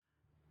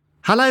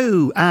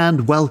Hello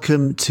and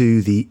welcome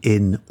to the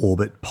In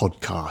Orbit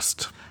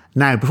podcast.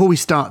 Now, before we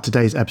start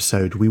today's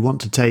episode, we want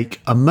to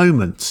take a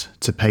moment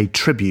to pay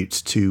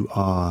tribute to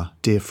our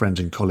dear friend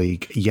and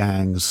colleague,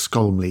 Jan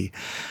Skolmli.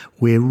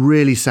 We're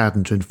really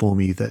saddened to inform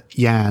you that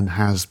Jan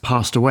has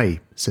passed away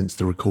since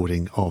the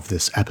recording of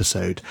this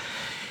episode.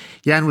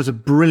 Jan was a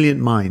brilliant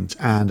mind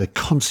and a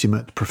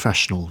consummate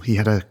professional. He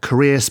had a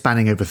career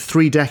spanning over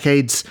 3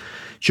 decades,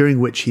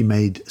 during which he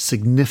made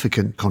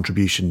significant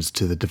contributions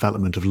to the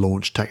development of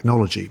launch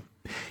technology.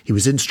 He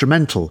was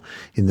instrumental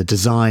in the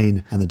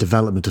design and the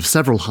development of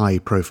several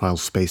high-profile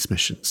space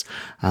missions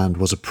and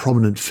was a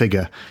prominent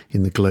figure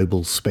in the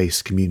global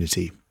space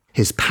community.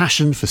 His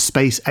passion for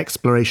space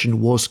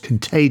exploration was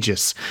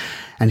contagious,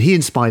 and he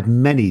inspired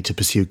many to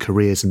pursue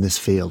careers in this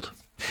field.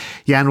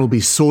 Jan will be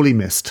sorely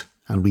missed,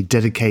 and we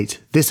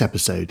dedicate this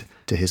episode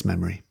to his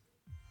memory.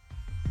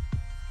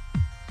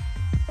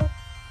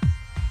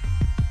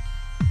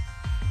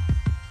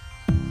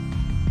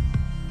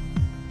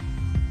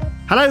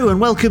 Hello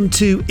and welcome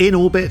to In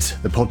Orbit,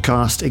 the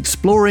podcast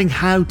exploring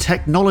how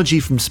technology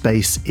from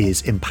space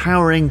is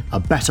empowering a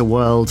better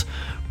world,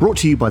 brought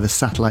to you by the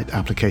satellite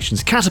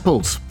applications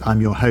Catapult.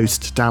 I'm your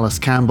host, Dallas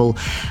Campbell,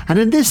 and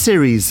in this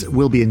series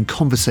we'll be in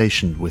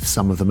conversation with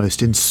some of the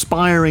most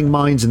inspiring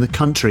minds in the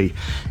country,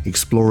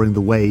 exploring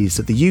the ways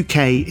that the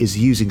UK is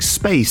using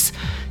space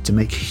to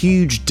make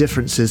huge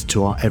differences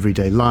to our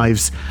everyday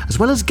lives, as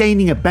well as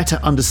gaining a better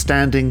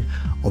understanding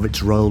of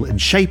its role in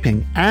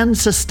shaping and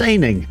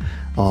sustaining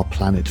our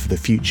planet for the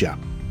future.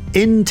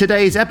 In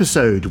today's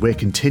episode, we're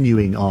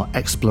continuing our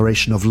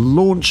exploration of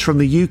launch from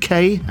the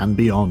UK and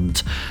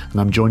beyond. And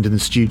I'm joined in the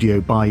studio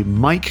by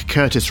Mike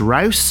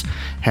Curtis-Rouse,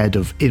 Head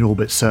of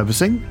In-Orbit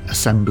Servicing,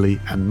 Assembly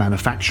and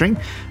Manufacturing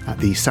at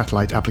the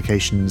Satellite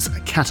Applications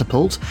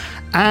Catapult,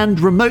 and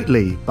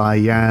remotely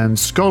by Jan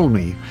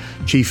Skolmli,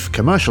 Chief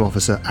Commercial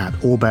Officer at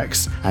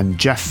Orbex, and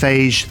Jeff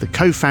Fage, the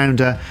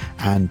co-founder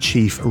and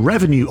Chief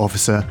Revenue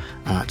Officer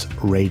at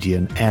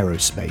Radian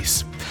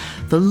Aerospace.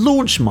 The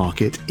launch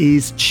market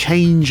is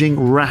changing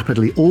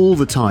rapidly all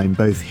the time,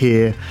 both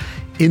here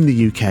in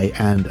the UK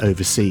and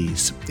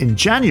overseas. In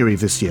January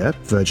of this year,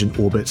 Virgin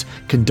Orbit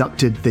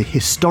conducted the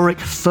historic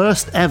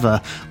first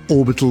ever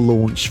orbital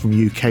launch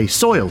from UK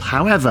soil.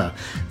 However,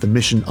 the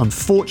mission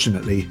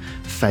unfortunately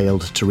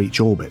failed to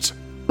reach orbit.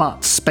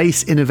 But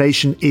space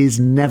innovation is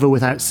never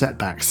without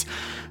setbacks,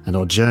 and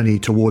our journey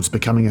towards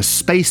becoming a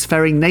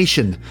spacefaring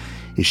nation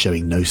is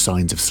showing no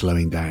signs of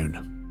slowing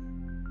down.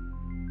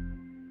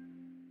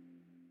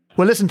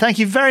 Well, listen, thank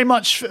you very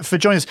much for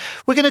joining us.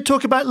 We're going to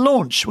talk about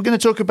launch. We're going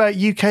to talk about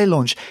UK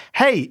launch.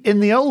 Hey, in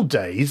the old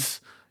days,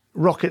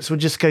 rockets would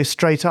just go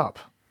straight up.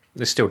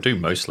 They still do,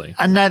 mostly.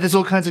 And now there's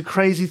all kinds of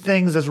crazy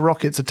things. There's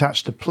rockets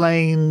attached to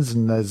planes,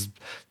 and there's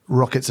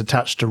rockets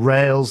attached to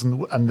rails,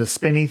 and the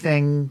spinny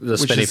thing.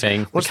 What's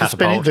the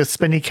catapult? The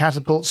spinny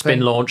catapult Spin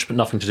thing? launch, but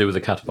nothing to do with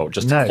the catapult,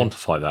 just to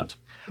quantify that.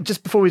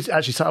 Just before we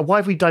actually start, why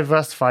have we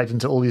diversified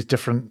into all these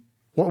different...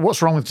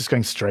 What's wrong with just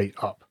going straight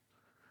up?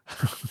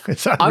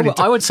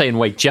 I would say in a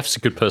way Jeff's a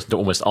good person to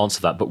almost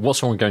answer that, but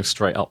what's wrong with going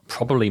straight up?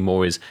 Probably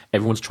more is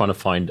everyone's trying to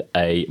find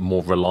a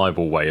more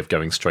reliable way of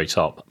going straight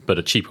up, but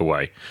a cheaper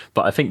way.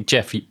 But I think,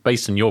 Jeff,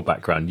 based on your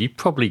background, you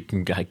probably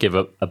can give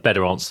a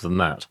better answer than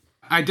that.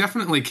 I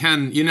definitely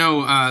can. You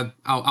know,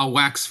 I'll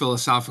wax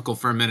philosophical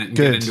for a minute and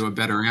get into a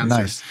better answer.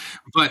 Nice.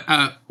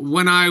 But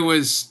when I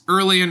was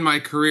early in my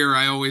career,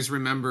 I always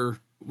remember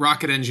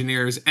rocket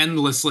engineers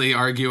endlessly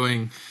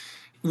arguing,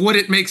 would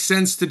it make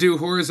sense to do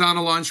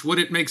horizontal launch? Would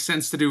it make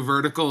sense to do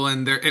vertical?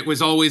 And it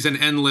was always an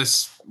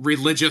endless,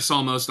 religious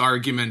almost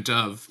argument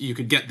of you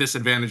could get this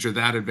advantage or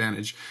that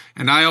advantage.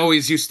 And I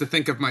always used to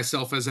think of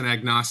myself as an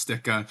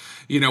agnostic.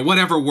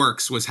 Whatever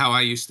works was how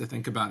I used to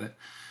think about it.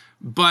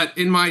 But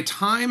in my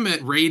time at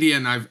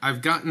Radian,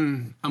 I've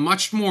gotten a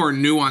much more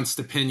nuanced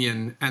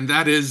opinion, and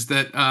that is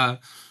that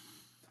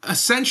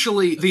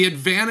essentially the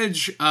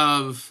advantage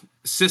of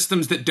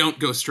systems that don't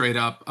go straight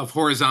up, of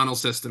horizontal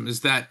system,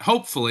 is that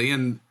hopefully,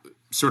 and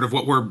sort of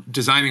what we're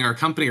designing our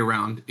company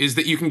around, is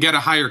that you can get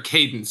a higher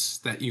cadence,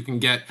 that you can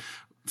get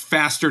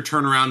faster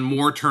turnaround,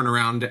 more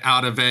turnaround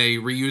out of a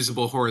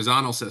reusable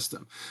horizontal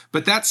system.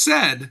 But that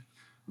said,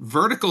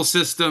 vertical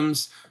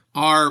systems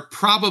are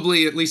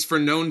probably, at least for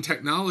known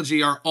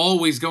technology, are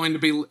always going to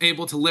be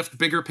able to lift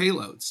bigger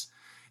payloads.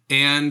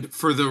 And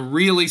for the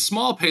really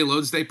small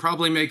payloads, they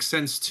probably make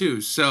sense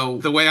too. So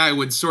the way I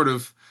would sort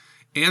of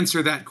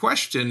answer that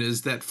question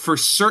is that for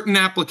certain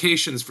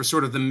applications, for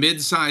sort of the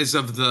mid-size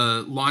of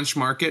the launch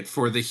market,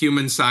 for the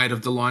human side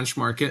of the launch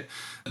market,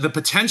 the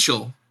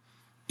potential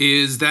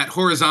is that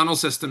horizontal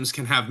systems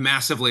can have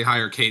massively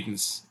higher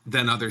cadence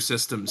than other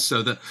systems.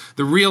 So the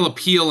real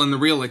appeal and the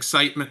real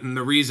excitement and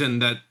the reason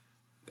that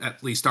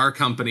at least our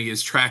company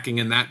is tracking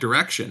in that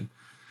direction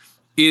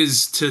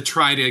is to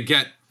try to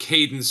get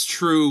cadence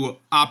true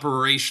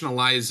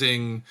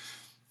operationalizing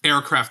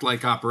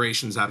aircraft-like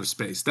operations out of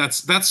space.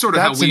 That's sort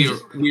of how we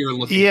are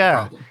looking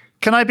at the problem.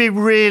 Can I be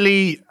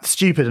really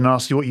stupid and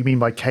ask you what you mean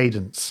by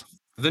cadence?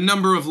 The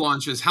number of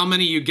launches, how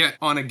many you get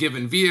on a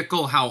given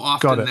vehicle, how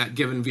often that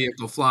given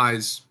vehicle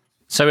flies.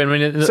 So, I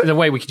mean, in a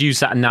way, we could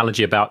use that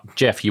analogy about,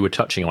 Jeff, you were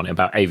touching on it,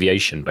 about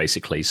aviation,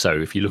 basically. So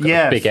if you look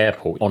at a big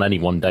airport on any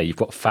one day, you've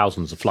got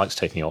thousands of flights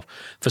taking off.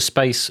 For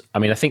space, I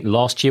mean, I think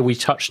last year we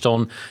touched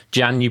on,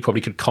 Jan, you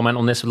probably could comment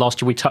on this.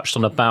 Last year we touched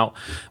on about,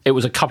 it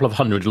was a couple of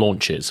hundred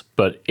launches,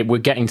 but we're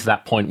getting to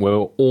that point where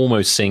we're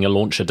almost seeing a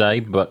launch a day,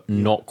 but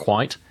not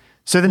quite.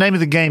 So the name of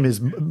the game is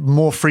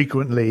more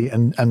frequently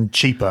and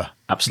cheaper.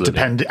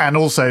 Absolutely. And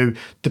also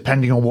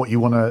depending on what you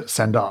want to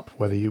send up,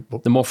 whether you...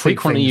 The more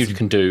frequently you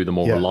can do, the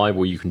more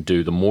reliable you can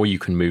do, the more you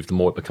can move, the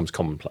more it becomes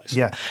commonplace.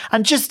 Yeah.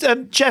 And just,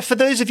 Jeff, for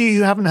those of you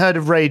who haven't heard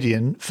of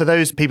Radian, for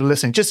those people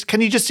listening, can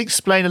you just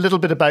explain a little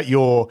bit about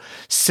your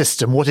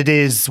system, what it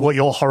is, what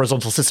your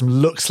horizontal system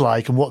looks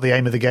like, and what the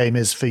aim of the game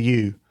is for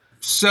you?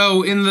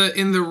 So in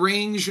the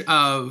range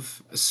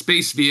of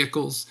space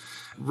vehicles,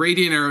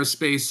 Radian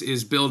Aerospace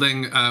is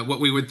building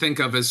what we would think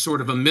of as sort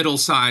of a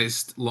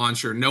middle-sized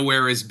launcher,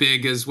 nowhere as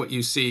big as what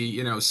you see,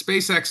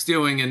 SpaceX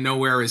doing, and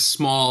nowhere as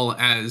small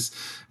as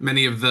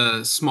many of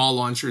the small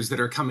launchers that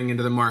are coming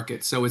into the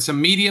market. So it's a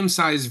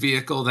medium-sized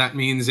vehicle. That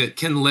means it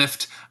can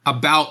lift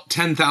about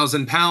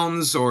 10,000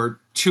 pounds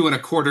or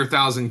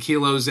 2,250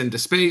 kilos into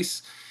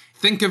space.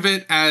 Think of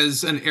it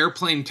as an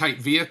airplane-type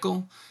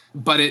vehicle,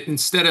 but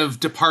instead of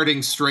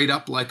departing straight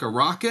up like a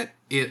rocket,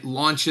 it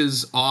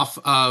launches off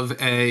of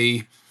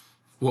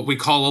what we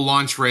call a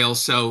launch rail.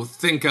 So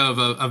think of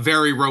a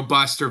very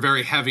robust or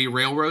very heavy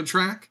railroad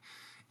track,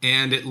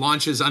 and it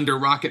launches under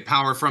rocket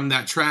power from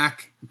that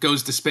track,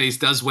 goes to space,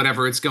 does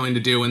whatever it's going to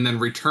do, and then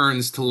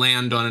returns to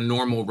land on a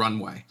normal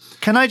runway.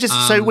 Can I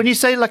just say, when you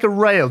say like a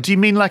rail, do you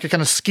mean like a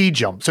kind of ski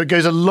jump? So it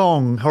goes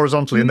along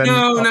horizontally and then...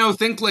 No,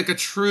 think like a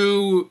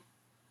true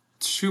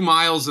 2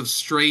 miles of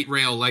straight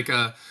rail, like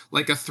a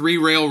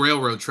 3-rail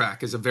railroad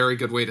track is a very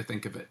good way to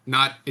think of it.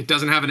 It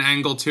doesn't have an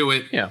angle to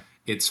it. Yeah.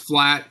 It's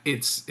flat.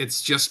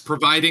 It's just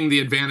providing the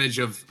advantage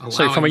of allowing.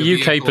 So from a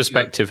UK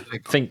perspective, to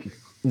think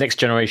next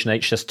generation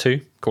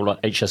HS2, call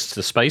it HS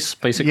to space,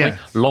 basically. Yeah.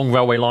 Long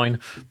railway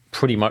line,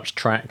 pretty much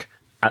track.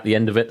 At the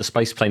end of it, the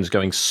space plane is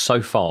going so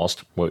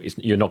fast,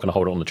 you're not going to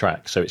hold it on the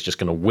track. So it's just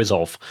going to whiz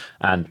off,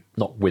 and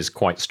not whiz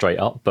quite straight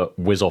up, but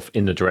whiz off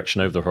in the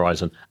direction over the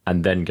horizon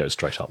and then go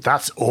straight up.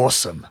 That's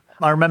awesome.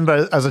 I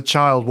remember as a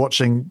child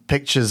watching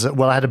pictures.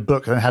 I had a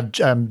book that had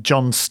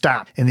John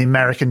Stapp in the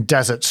American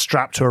desert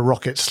strapped to a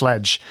rocket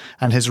sledge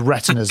and his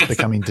retinas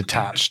becoming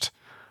detached.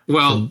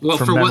 Well,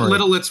 for memory. what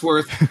little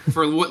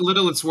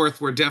it's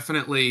worth, we're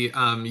definitely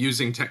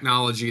using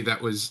technology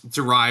that was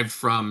derived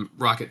from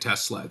rocket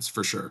test sleds,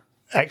 for sure.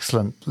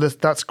 Excellent.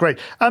 That's great.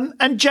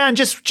 And Jan,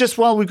 just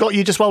while we've got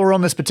you, just while we're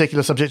on this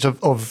particular subject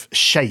of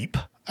shape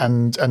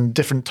and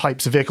different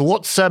types of vehicle,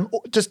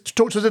 just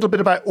talk to us a little bit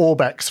about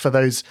Orbex for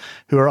those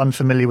who are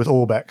unfamiliar with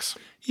Orbex.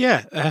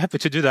 Yeah, happy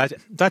to do that.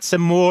 That's a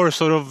more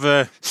sort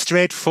of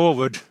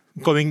straightforward,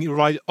 going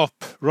right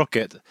up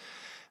rocket.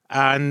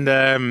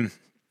 And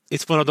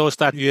it's one of those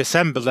that you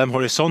assemble them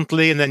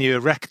horizontally and then you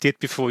erect it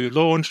before you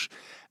launch,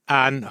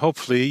 and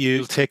hopefully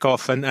you'll take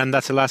off, and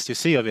that's the last you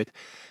see of it.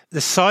 The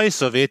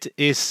size of it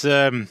is,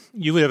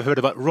 you would have heard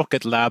about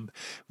Rocket Lab,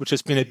 which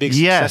has been a big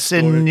success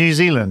story. In New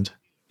Zealand.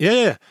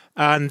 Yeah,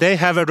 and they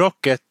have a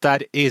rocket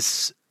that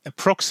is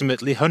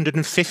approximately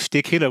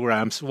 150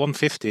 kilograms,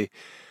 150,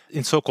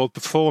 in so-called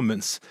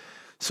performance.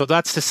 So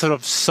that's the sort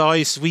of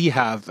size we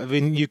have. I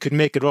mean, you can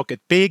make a rocket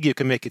big, you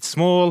can make it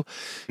small,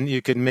 and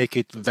you can make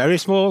it very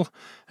small.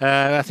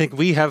 I think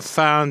we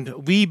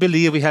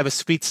believe we have a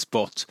sweet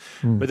spot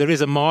where there is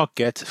a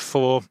market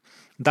for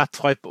that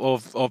type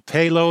of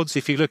payloads.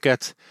 If you look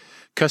at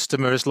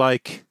customers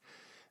like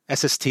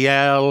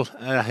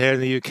SSTL here in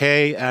the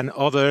UK and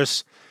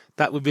others,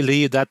 that we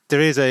believe that there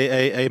is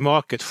a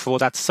market for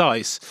that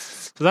size.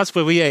 So that's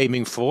where we're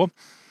aiming for.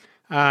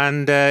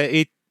 And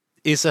it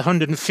is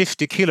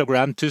 150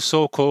 kilogram to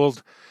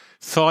so-called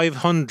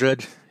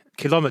 500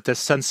 kilometers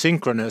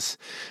sun-synchronous,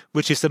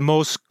 which is the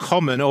most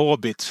common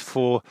orbit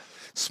for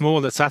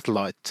smaller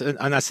satellites.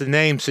 And as the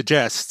name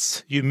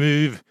suggests, you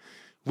move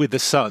with the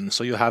sun,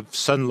 so you have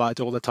sunlight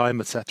all the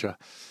time, etc.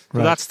 So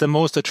that's the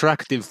most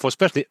attractive for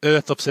especially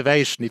Earth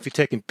observation if you're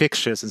taking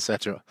pictures,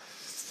 etc.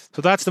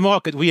 So that's the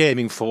market we're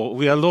aiming for.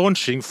 We are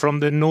launching from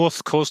the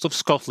north coast of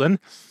Scotland,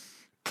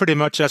 pretty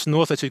much as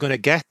north as you're going to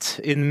get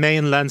in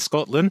mainland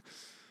Scotland,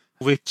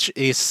 which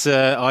is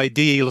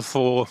ideal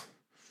for...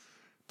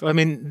 I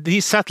mean,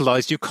 these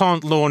satellites, you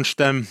can't launch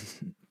them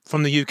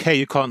from the UK,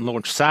 you can't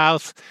launch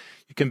south.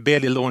 You can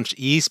barely launch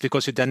east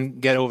because you then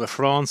get over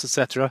France,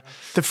 etc.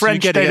 The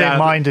French, they don't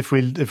mind if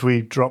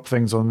we drop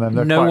things on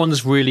them. No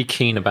one's really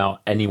keen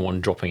about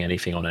anyone dropping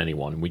anything on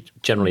anyone.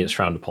 Generally, it's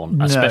frowned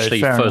upon,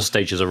 especially first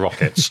stages of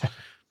rockets.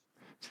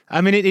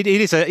 I mean, it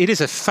is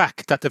a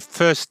fact that the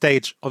first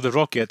stage of the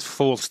rocket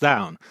falls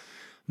down.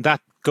 That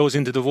goes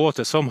into the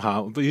water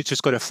somehow, but you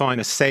just got to find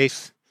a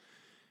safe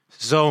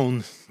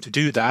zone to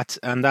do that,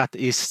 and that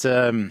is...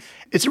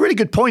 It's a really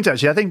good point,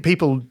 actually. I think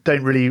people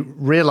don't really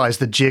realise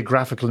the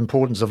geographical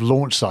importance of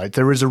launch sites.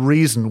 There is a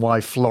reason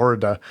why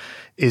Florida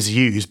is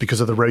used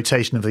because of the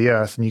rotation of the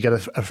Earth, and you get a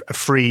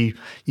free,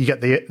 you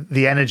get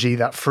the energy,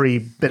 that free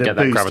bit of boost. Get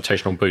that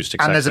gravitational boost,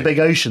 exactly. And there's a big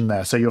ocean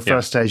there, so your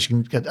first stage you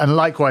can get, and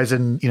likewise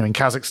in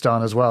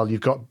Kazakhstan as well,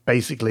 you've got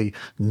basically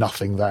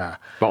nothing there.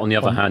 But on the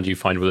other hand, you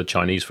find with the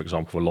Chinese, for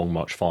example, for Long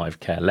March 5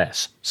 care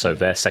less. So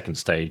their second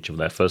stage or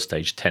their first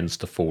stage tends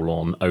to fall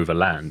on over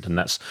land, and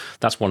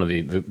that's one of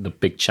the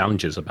big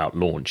challenges about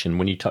launch. And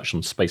when you touch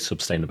on space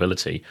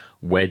sustainability,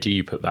 where do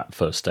you put that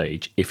first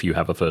stage if you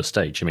have a first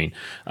stage? I mean,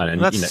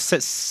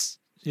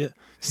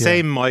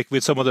 same, Mike,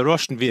 with some of the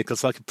Russian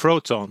vehicles like a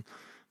Proton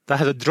that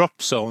has a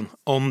drop zone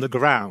on the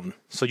ground,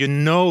 so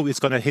it's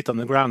going to hit on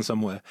the ground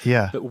somewhere.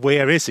 Yeah, but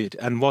where is it,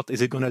 and what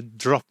is it going to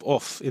drop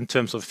off in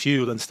terms of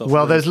fuel and stuff?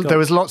 Well, there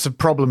was lots of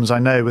problems, I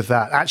know, with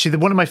that. Actually,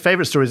 one of my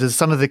favorite stories is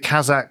some of the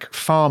Kazakh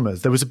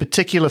farmers. There was a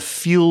particular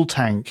fuel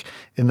tank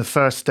in the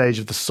first stage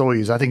of the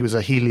Soyuz. I think it was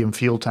a helium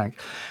fuel tank.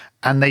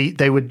 And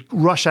they would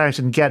rush out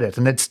and get it,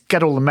 and they'd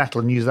get all the metal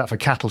and use that for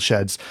cattle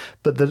sheds.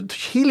 But the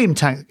helium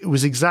tank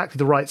was exactly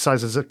the right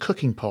size as a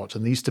cooking pot,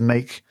 and they used to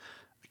make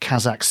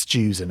Kazakh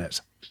stews in it.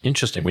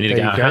 Interesting. We need to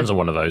get our hands on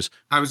one of those.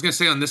 I was going to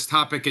say on this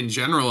topic in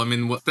general, I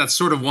mean, that's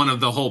sort of one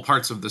of the whole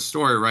parts of the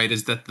story, right,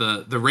 is that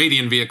the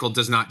Radian vehicle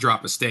does not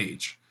drop a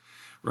stage,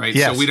 right?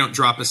 Yes. So we don't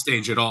drop a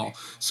stage at all.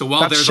 So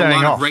while there's a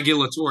lot of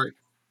regulatory...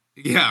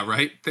 Yeah,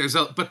 right?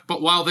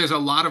 But while there's a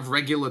lot of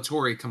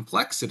regulatory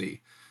complexity,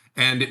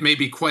 and it may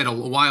be quite a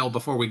while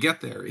before we get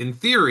there, in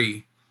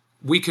theory,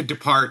 we could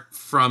depart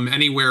from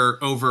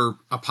anywhere over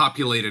a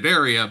populated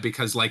area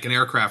because, like an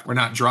aircraft, we're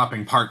not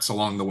dropping parts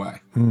along the way.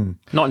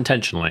 Not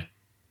intentionally.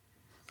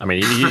 I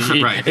mean,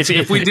 right.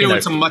 If we do,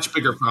 it's a much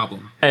bigger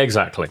problem.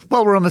 Exactly.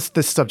 Well, we're on this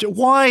subject.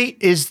 Why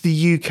is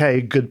the UK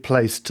a good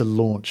place to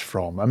launch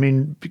from? I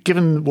mean,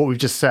 given what we've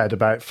just said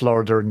about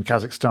Florida and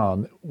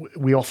Kazakhstan,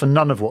 we offer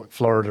none of what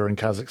Florida and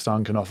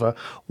Kazakhstan can offer.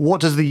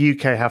 What does the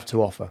UK have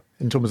to offer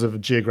in terms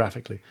of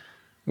geographically?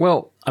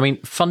 Well, I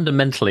mean,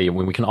 fundamentally,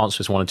 we can answer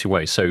this one of two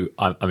ways. So,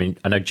 I mean,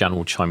 I know Jan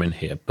will chime in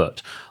here,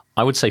 but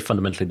I would say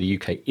fundamentally the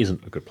UK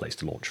isn't a good place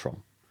to launch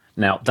from.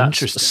 Now, that's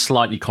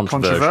slightly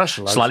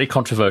controversial. Slightly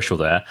controversial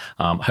there.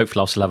 Hopefully,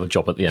 I'll still have a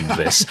job at the end of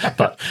this.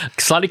 But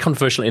slightly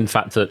controversial in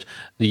fact that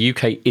the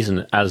UK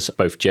isn't, as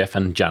both Jeff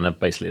and Jan have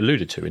basically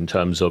alluded to, in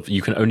terms of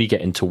you can only get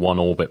into one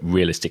orbit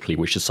realistically,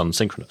 which is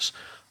sun-synchronous.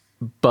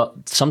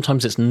 But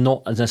sometimes it's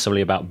not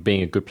necessarily about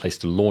being a good place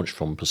to launch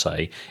from, per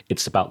se.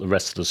 It's about the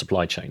rest of the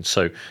supply chain.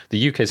 So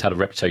the UK has had a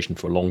reputation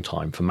for a long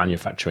time for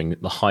manufacturing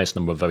the highest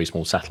number of very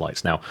small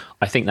satellites. Now,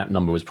 I think that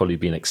number has probably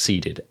been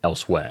exceeded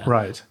elsewhere.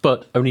 Right.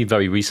 But only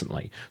very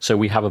recently. So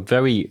we have a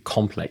very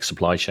complex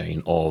supply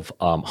chain of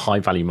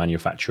high-value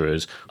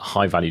manufacturers,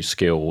 high-value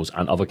skills,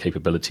 and other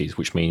capabilities,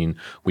 which mean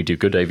we do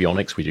good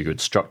avionics, we do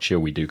good structure,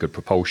 we do good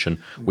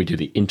propulsion, we do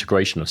the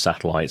integration of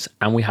satellites,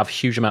 and we have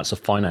huge amounts of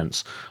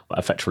finance,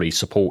 effectively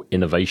support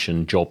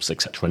innovation, jobs,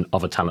 etc., and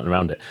other talent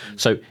around it.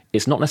 So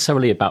it's not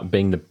necessarily about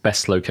being the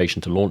best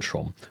location to launch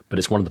from, but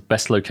it's one of the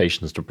best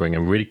locations to bring a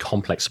really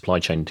complex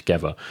supply chain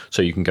together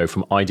so you can go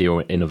from idea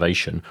or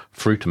innovation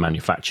through to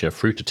manufacture,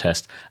 through to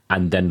test,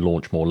 and then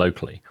launch more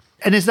locally.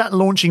 And is that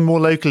launching more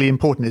locally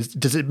important?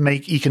 Does it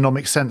make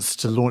economic sense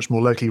to launch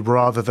more locally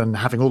rather than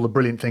having all the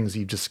brilliant things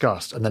you've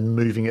discussed and then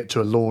moving it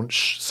to a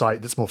launch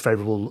site that's more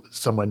favourable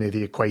somewhere near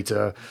the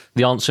equator?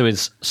 The answer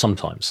is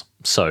sometimes.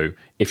 So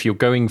if you're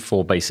going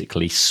for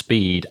basically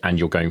speed and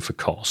you're going for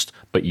cost,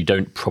 but you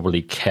don't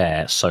probably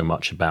care so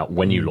much about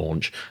when you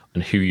launch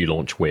and who you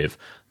launch with,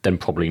 then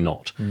probably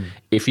not.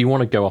 If you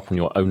want to go up on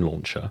your own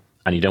launcher,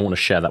 and you don't want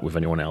to share that with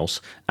anyone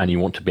else, and you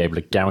want to be able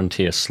to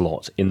guarantee a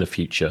slot in the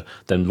future,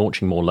 then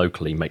launching more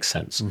locally makes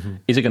sense.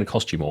 Is it going to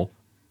cost you more?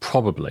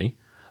 Probably.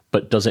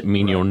 But does it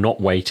mean you're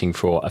not waiting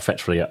for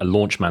effectively a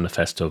launch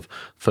manifest of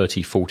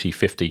 30, 40,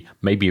 50,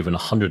 maybe even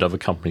 100 other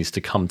companies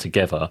to come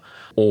together,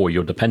 or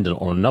you're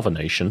dependent on another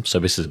nation, so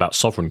this is about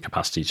sovereign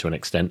capacity to an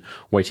extent,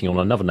 waiting on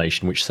another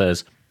nation which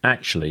says,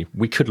 actually,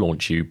 we could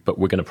launch you, but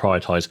we're going to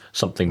prioritise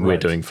something we're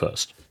doing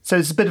first. So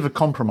it's a bit of a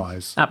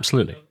compromise.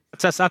 Absolutely.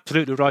 That's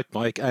absolutely right,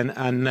 Mike.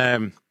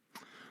 And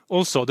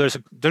also there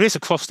is a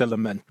cost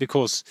element,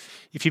 because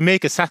if you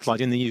make a satellite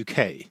in the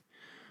UK,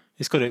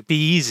 it's going to be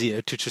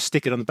easier to just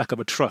stick it on the back of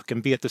a truck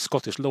and be at the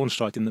Scottish launch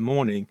site in the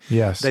morning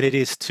than it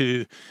is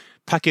to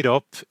pack it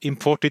up,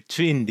 import it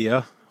to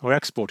India, or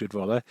export it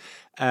rather.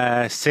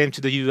 Same to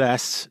the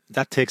US.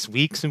 That takes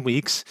weeks and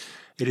weeks.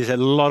 It is a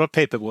lot of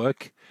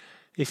paperwork.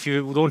 If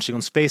you're launching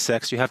on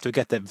SpaceX, you have to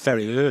get there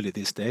very early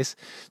these days.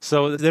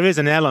 So there is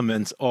an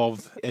element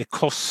of a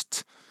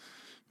cost,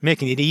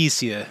 making it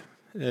easier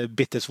a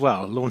bit as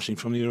well, launching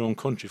from your own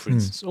country, for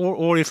instance,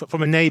 or if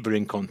from a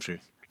neighbouring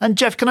country. And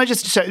Jeff, can I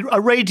just say,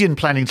 are Radian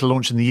planning to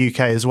launch in the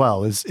UK as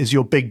well? Is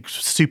your big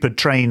super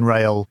train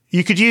rail?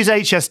 You could use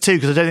HS2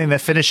 because I don't think they're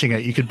finishing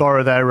it. You could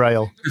borrow their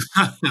rail.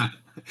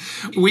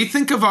 We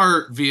think of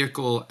our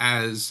vehicle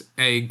as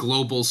a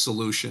global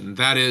solution.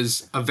 That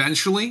is,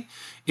 eventually,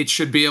 it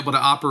should be able to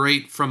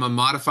operate from a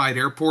modified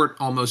airport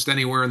almost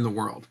anywhere in the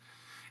world.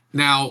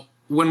 Now,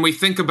 when we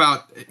think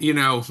about,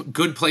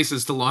 good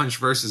places to launch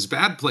versus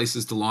bad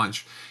places to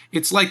launch,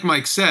 it's like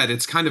Mike said,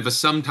 it's kind of a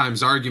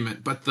sometimes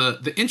argument. But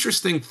the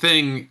interesting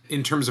thing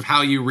in terms of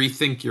how you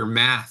rethink your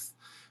math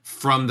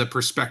from the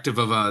perspective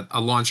of a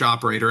launch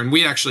operator, and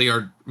we actually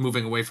are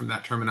moving away from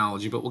that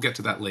terminology, but we'll get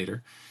to that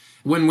later.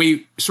 When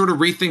we sort of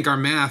rethink our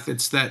math,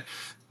 it's that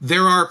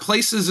there are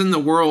places in the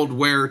world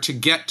where to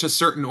get to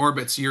certain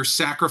orbits, you're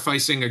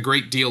sacrificing a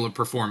great deal of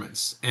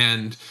performance.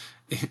 And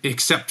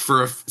except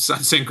for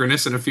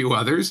Synchronous and a few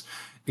others,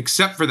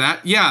 except for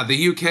that,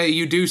 the UK,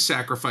 you do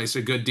sacrifice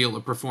a good deal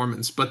of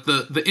performance. But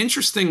the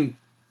interesting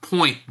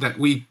point that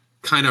we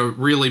kind of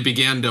really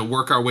began to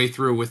work our way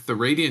through with the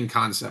Radian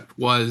concept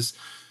was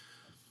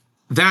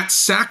that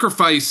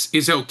sacrifice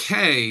is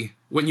okay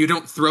when you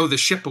don't throw the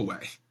ship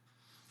away.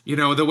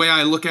 The way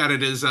I look at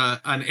it is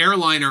an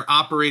airliner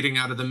operating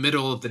out of the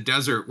middle of the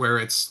desert where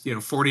it's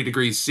 40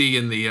 degrees C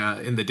in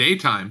the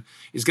daytime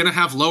is going to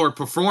have lower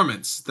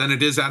performance than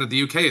it is out of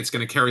the UK. It's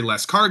going to carry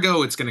less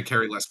cargo. It's going to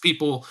carry less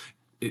people.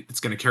 It's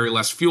going to carry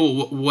less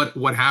fuel.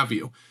 What have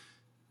you?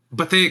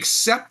 But they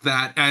accept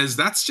that as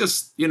that's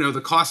just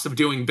the cost of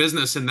doing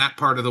business in that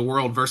part of the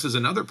world versus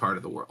another part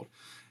of the world.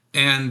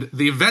 And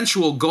the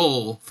eventual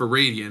goal for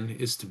Radian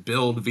is to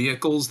build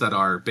vehicles that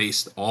are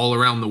based all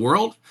around the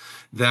world,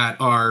 that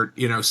are,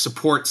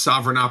 support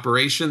sovereign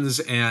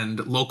operations and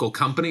local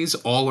companies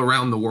all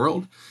around the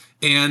world.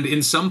 And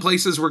in some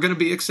places, we're going to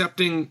be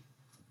accepting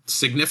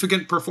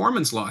significant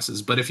performance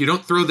losses. But if you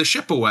don't throw the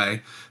ship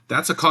away,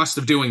 that's a cost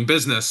of doing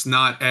business,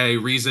 not a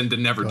reason to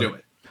never do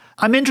it.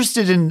 I'm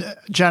interested in,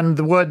 Jan,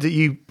 the word that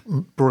you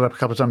brought up a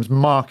couple of times,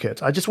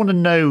 market. I just want to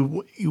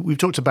know, we've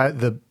talked about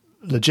the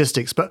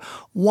logistics, but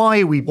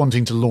why are we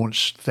wanting to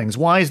launch things?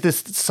 Why is this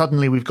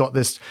suddenly we've got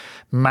this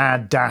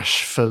mad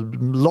dash for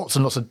lots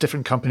and lots of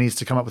different companies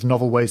to come up with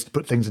novel ways to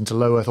put things into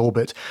low Earth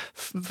orbit?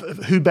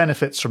 Who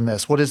benefits from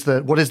this? What is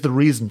the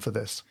reason for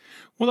this?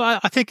 Well,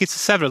 I think it's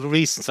several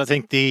reasons. I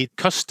think the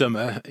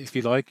customer, if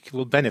you like,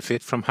 will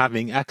benefit from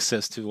having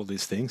access to all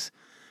these things.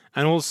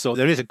 And also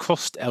there is a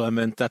cost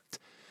element that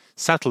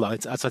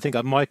satellites, as I think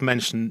Mike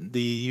mentioned,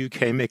 the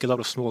UK make a lot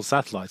of small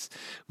satellites,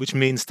 which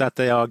means that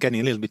they are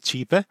getting a little bit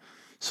cheaper.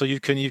 So you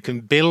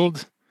can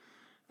build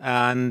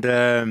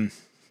and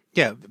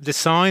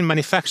design,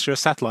 manufacture a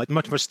satellite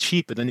much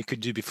cheaper than you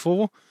could do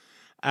before.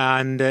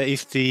 And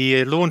if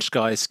the launch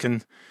guys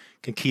can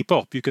keep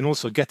up, you can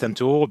also get them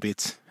to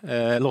orbit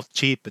a lot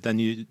cheaper than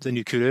you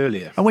could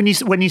earlier. And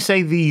when you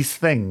say these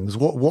things,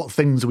 what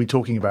things are we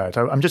talking about?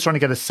 I'm just trying to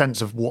get a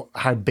sense of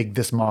how big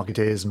this market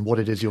is and what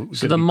it is you're.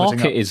 So the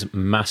market is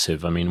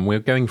massive. I mean, we're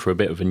going through a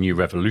bit of a new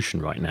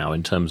revolution right now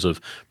in terms of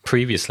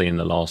previously in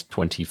the last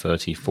 20,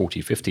 30,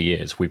 40, 50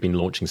 years, we've been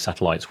launching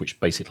satellites which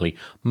basically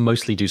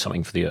mostly do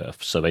something for the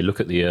Earth. So they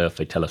look at the Earth,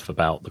 they tell us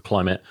about the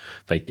climate,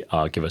 they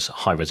give us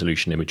high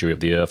resolution imagery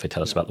of the Earth, they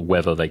tell us about the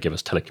weather, they give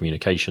us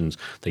telecommunications,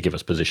 they give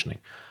us positioning.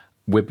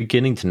 We're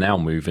beginning to now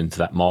move into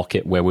that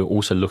market where we're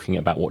also looking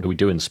about what do we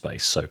do in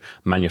space. So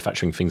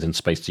manufacturing things in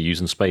space to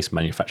use in space,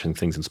 manufacturing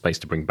things in space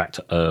to bring back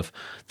to Earth,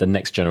 the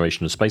next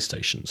generation of space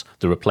stations.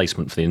 The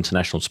replacement for the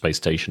International Space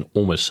Station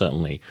almost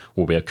certainly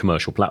will be a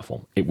commercial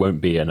platform. It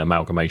won't be an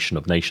amalgamation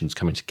of nations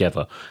coming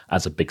together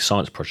as a big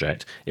science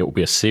project. It will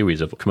be a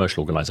series of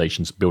commercial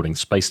organizations building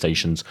space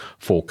stations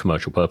for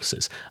commercial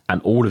purposes.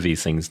 And all of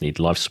these things need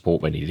life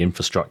support, they need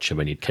infrastructure,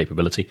 they need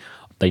capability,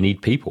 they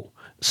need people.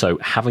 So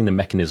having the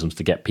mechanisms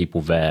to get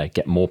people there,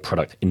 get more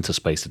product into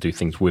space to do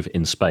things with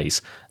in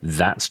space,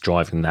 that's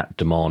driving that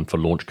demand for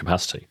launch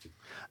capacity.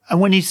 And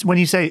when you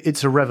say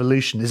it's a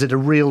revolution, is it a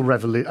real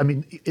revolution? I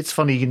mean, it's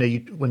funny,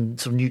 when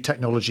some new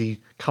technology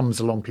comes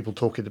along, people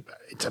talk in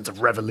terms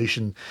of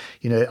revolution.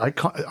 I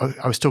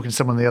was talking to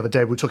someone the other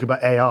day. We were talking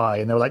about AI,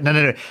 and they were like,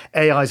 "No,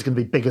 AI is going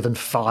to be bigger than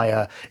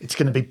fire. It's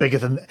going to be bigger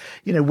than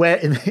where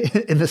in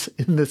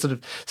the sort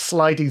of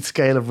sliding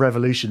scale of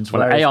revolutions."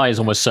 Well, AI is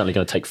almost certainly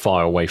going to take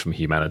fire away from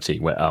humanity.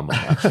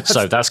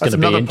 So that's going to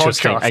be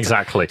interesting. Podcast.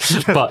 Exactly.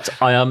 But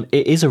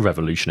it is a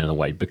revolution in a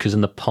way, because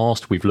in the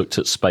past we've looked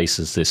at space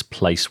as this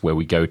place where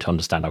we go to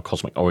understand our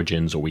cosmic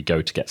origins, or we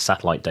go to get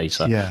satellite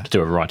data to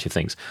do a variety of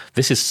things.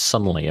 This is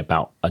suddenly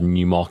about a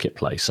new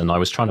marketplace. And I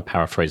was trying to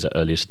paraphrase it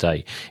earlier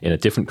today in a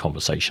different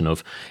conversation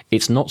of,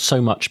 it's not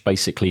so much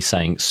basically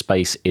saying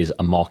space is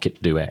a market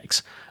to do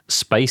X.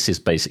 Space is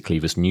basically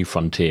this new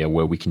frontier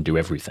where we can do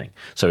everything.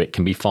 So it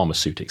can be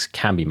pharmaceutics, it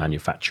can be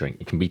manufacturing,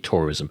 it can be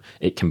tourism,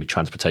 it can be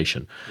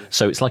transportation.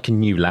 So it's like a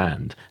new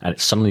land, and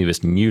it's suddenly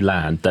this new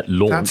land that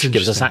launch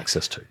gives us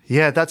access to.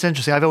 Yeah, that's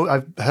interesting.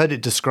 I've heard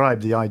it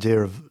described, the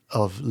idea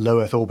of low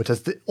Earth orbit,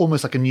 as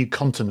almost like a new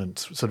continent,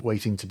 sort of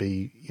waiting to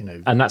be,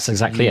 And that's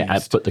exactly used.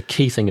 it. But the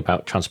key thing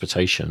about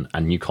transportation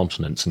and new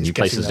continents and new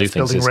places to do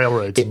things building is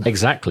railroads.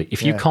 Exactly.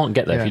 If you can't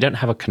get there, if you don't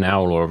have a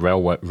canal or a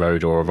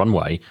railroad or a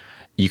runway,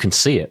 you can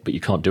see it, but you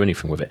can't do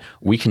anything with it.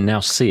 We can now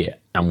see it,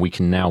 and we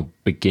can now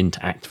begin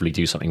to actively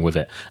do something with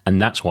it,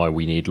 and that's why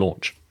we need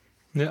launch.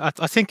 Yeah,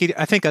 I think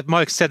as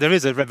Mike said, there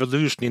is a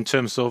revolution in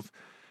terms of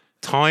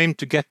time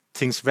to get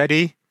things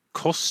ready,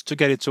 cost to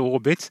get it to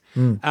orbit,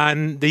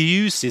 and the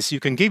uses you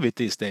can give it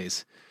these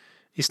days.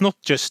 it's not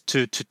just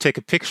to take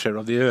a picture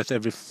of the Earth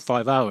every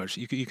 5 hours.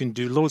 You can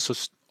do loads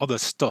of other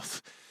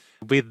stuff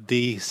with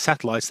the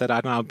satellites that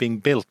are now being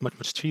built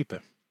much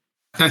cheaper.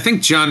 I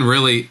think John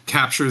really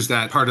captures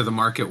that part of the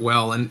market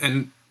well.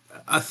 And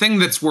a thing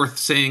that's worth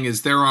saying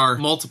is there are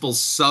multiple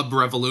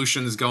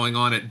sub-revolutions going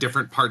on at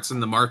different parts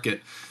in the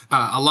market.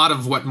 A lot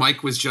of what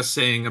Mike was just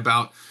saying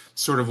about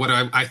sort of what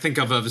I think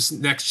of as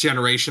next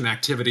generation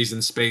activities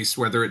in space,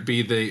 whether it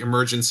be the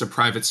emergence of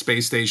private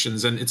space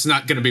stations, and it's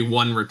not going to be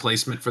one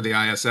replacement for the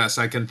ISS.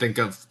 I can think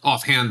of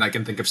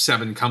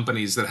 7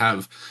 companies that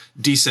have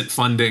decent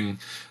funding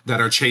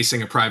that are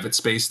chasing a private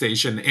space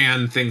station,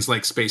 and things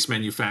like space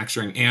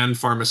manufacturing and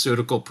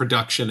pharmaceutical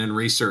production and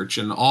research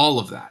and all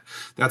of that.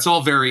 That's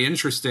all very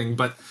interesting,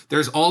 but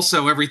there's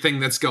also everything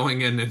that's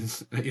going in,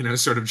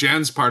 sort of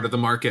Jan's part of the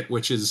market,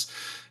 which is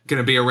going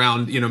to be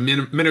around,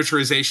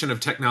 miniaturization of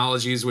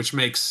technologies, which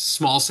makes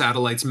small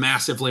satellites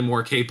massively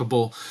more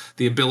capable,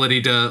 the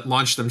ability to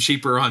launch them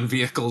cheaper on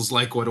vehicles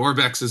like what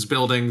Orbex is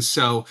building.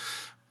 So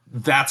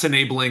that's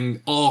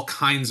enabling all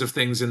kinds of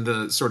things in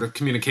the sort of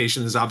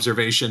communications,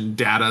 observation,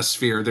 data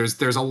sphere.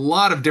 There's a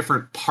lot of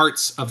different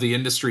parts of the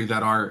industry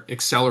that are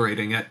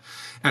accelerating it.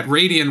 At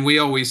Radian, we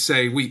always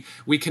say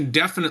we can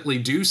definitely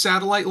do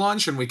satellite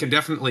launch and we can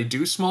definitely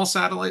do small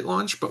satellite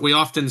launch, but we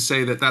often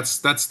say that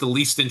that's the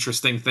least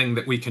interesting thing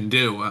that we can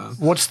do.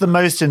 What's the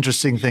most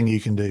interesting thing you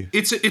can do?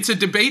 It's a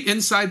debate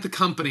inside the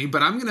company,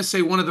 but I'm going to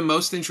say one of the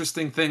most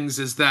interesting things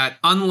is that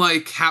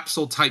unlike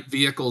capsule-type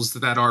vehicles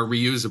that are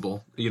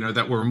reusable,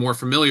 that we're more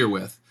familiar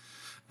with,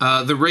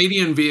 the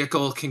Radian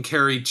vehicle can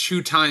carry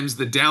 2 times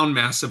the down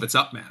mass of its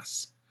up mass.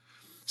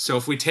 So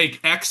if we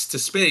take X to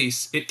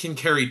space, it can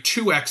carry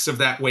 2X of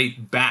that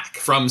weight back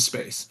from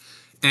space.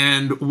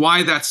 And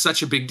why that's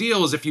such a big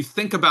deal is if you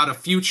think about a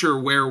future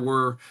where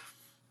we're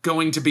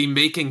going to be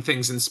making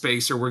things in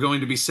space, or we're going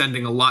to be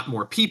sending a lot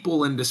more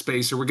people into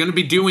space, or we're going to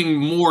be doing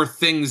more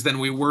things than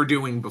we were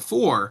doing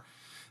before,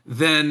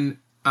 then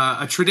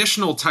a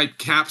traditional type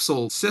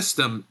capsule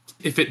system,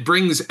 if it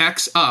brings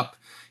X up,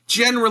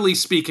 generally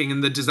speaking,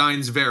 and the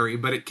designs vary,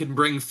 but it can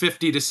bring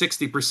 50 to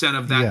 60%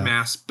 of that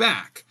mass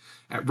back.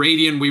 At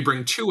Radian, we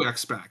bring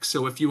 2X back.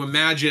 So if you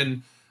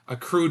imagine a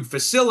crewed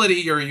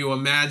facility, or you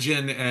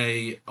imagine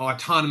a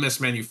autonomous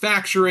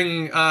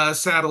manufacturing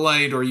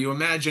satellite, or you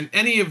imagine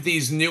any of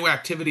these new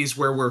activities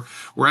where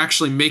we're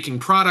actually making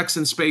products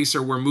in space,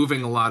 or we're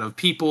moving a lot of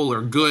people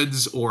or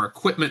goods or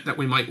equipment that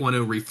we might want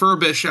to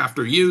refurbish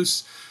after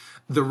use,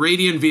 the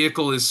Radian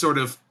vehicle is sort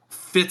of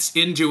fits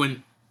into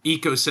an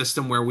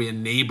ecosystem where we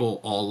enable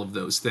all of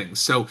those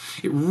things. So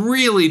it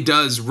really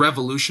does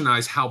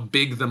revolutionize how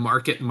big the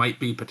market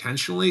might be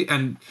potentially,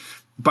 and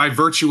by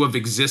virtue of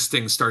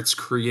existing starts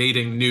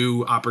creating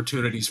new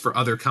opportunities for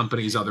other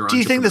companies, other entrepreneurs. Do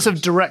you think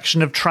this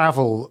direction of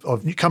travel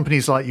of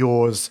companies like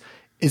yours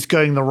is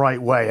going the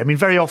right way? I mean,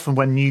 very often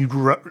when new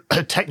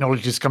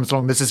technologies comes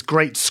along, there's this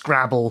great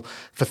scrabble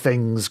for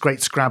things,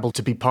 great scrabble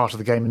to be part of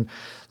the game, and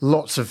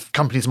lots of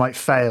companies might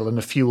fail and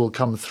a few will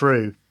come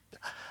through.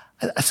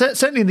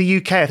 Certainly in the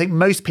UK, I think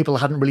most people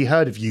hadn't really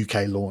heard of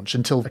UK launch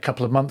until a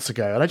couple of months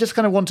ago. And I just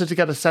kind of wanted to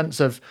get a sense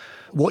of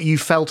what you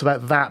felt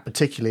about that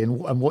particularly,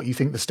 and what you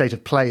think the state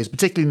of play is,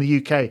 particularly in the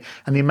UK,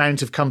 and the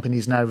amount of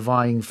companies now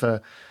vying for.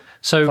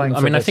 So,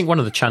 I think one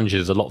of the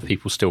challenges, a lot of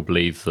people still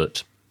believe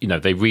that,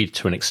 they read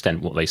to an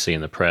extent what they see in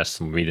the press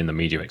and read in the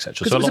media,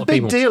 etc. So it was a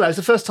big deal. It was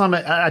the first time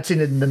I'd seen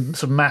it in the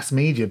sort of mass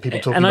media,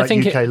 people talking about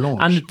UK launch.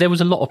 And there was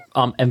a lot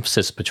of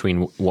emphasis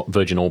between what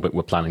Virgin Orbit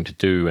were planning to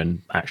do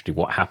and actually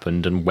what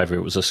happened, and whether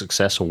it was a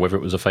success or whether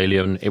it was a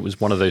failure. And it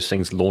was one of those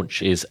things,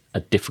 launch is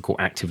a difficult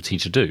activity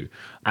to do.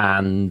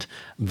 And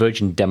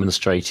Virgin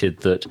demonstrated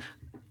that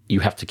you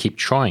have to keep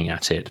trying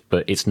at it,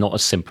 but it's not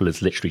as simple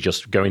as literally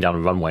just going down a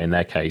runway, in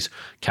their case,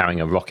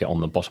 carrying a rocket on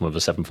the bottom of a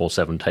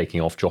 747,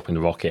 taking off, dropping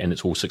the rocket, and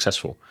it's all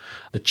successful.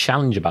 The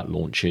challenge about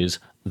launch is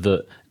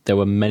that there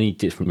were many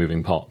different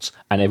moving parts,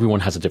 and everyone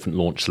has a different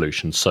launch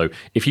solution. So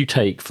if you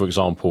take, for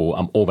example,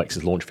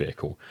 Orbex's launch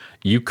vehicle,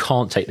 you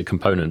can't take the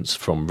components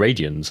from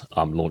Radian's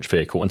launch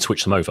vehicle and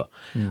switch them over.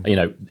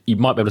 You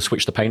might be able to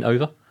switch the paint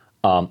over.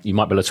 You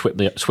might be able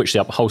to switch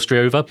the upholstery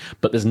over,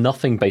 but there's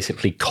nothing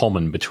basically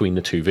common between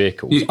the two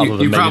vehicles. You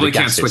probably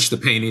can't switch the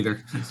paint either.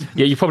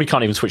 Yeah, you probably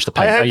can't even switch the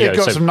paint. I hope they've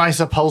got some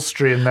nice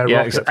upholstery in their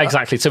rocket.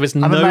 Exactly. So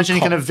I'm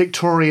imagining kind of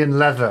Victorian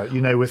leather,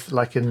 with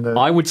like in the.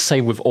 I would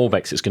say with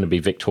Orbex, it's going to be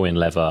Victorian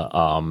leather,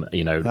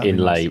 inlay,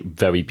 nice.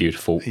 Very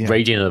beautiful. Yeah.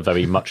 Radian are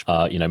very much,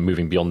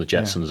 moving beyond the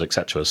Jetsons,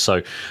 etc.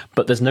 So,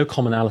 but there's no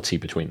commonality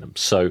between them.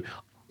 So,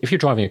 if you're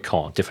driving a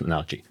car, different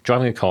analogy,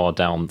 driving a car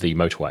down the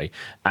motorway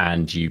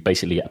and you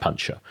basically get a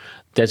puncture,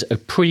 there's a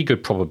pretty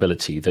good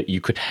probability that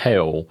you could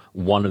hail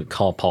one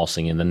car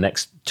passing in the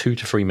next 2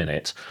 to 3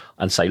 minutes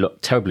and say, look,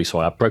 terribly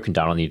sorry, I've broken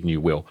down, I need a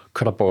new wheel.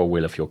 Could I borrow a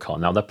wheel of your car?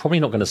 Now, they're probably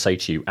not going to say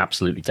to you,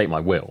 absolutely, take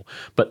my wheel.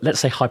 But let's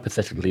say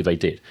hypothetically they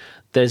did.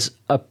 There's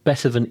a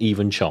better than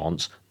even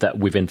chance that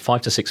within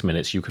 5 to 6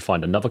 minutes, you could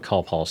find another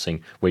car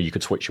passing where you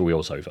could switch your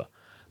wheels over.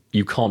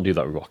 You can't do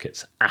that with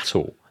rockets at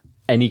all.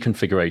 any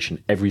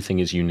configuration, everything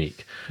is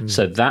unique.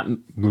 So that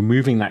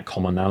removing that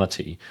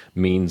commonality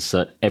means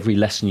that every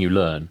lesson you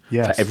learn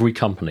for every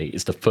company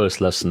is the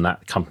first lesson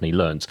that company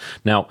learns.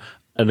 Now,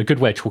 and a good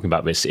way of talking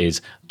about this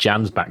is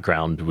Jan's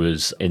background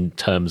was in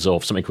terms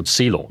of something called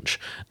sea launch.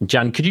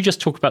 Jan, could you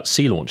just talk about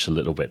sea launch a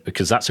little bit?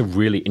 Because that's a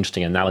really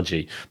interesting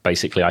analogy,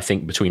 basically, I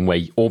think, between where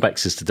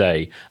Orbex is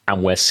today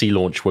and where sea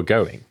launch were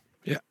going.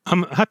 Yeah,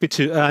 I'm happy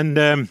to.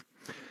 And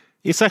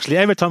it's actually,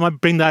 every time I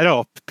bring that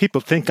up,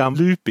 people think I'm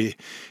loopy,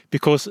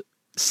 because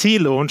sea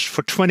launch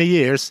for 20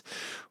 years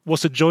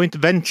was a joint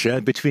venture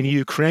between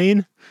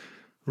Ukraine,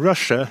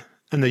 Russia,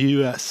 and the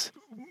US.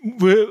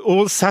 We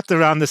all sat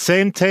around the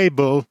same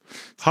table.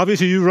 How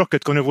is your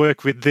rocket going to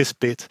work with this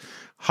bit?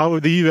 How are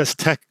the US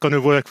tech going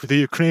to work with the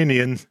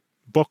Ukrainian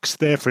box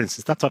there, for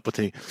instance, that type of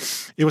thing.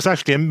 It was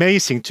actually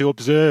amazing to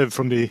observe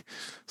from the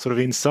sort of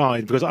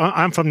inside, because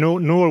I'm from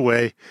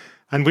Norway,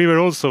 and we were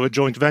also a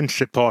joint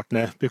venture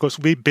partner because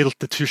we built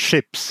the two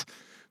ships,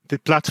 the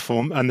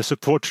platform and the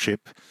support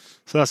ship.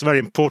 So that's a very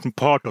important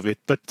part of it.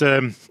 But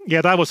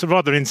yeah, that was a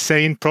rather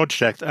insane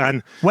project.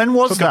 And when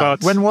was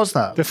that? When was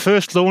that? The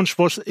first launch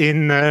was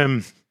in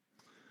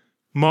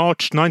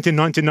March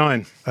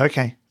 1999.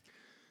 Okay.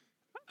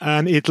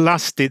 And it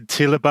lasted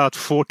till about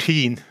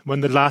 14,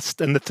 when the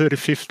last and the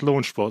 35th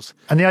launch was.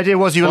 And the idea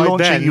was you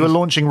were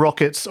launching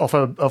rockets off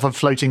a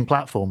floating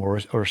platform or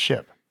a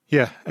ship.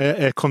 Yeah,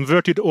 a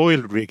converted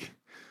oil rig.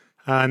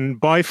 And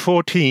by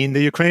 14,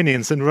 the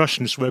Ukrainians and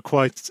Russians were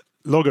quite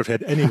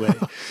loggerhead anyway,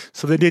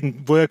 so they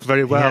didn't work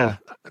very well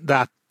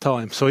that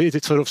time. So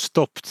it sort of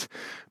stopped.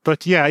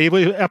 But yeah, it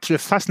was absolutely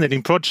a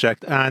fascinating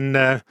project. And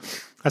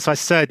as I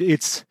said,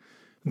 it's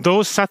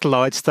those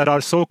satellites that are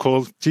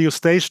so-called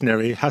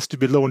geostationary has to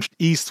be launched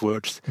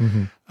eastwards.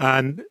 Mm-hmm.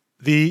 And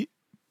the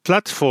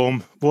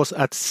platform was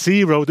at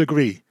 0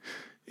 degrees.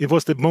 It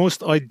was the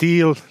most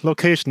ideal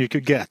location you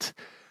could get.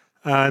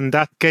 And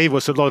that gave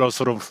us a lot of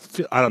sort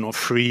of, I don't know,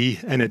 free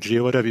energy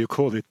or whatever you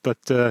call it. But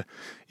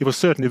it was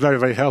certainly very,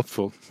 very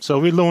helpful. So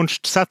we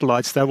launched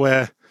satellites that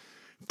were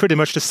pretty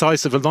much the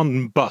size of a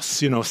London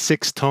bus,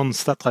 6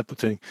 tons, that type of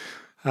thing.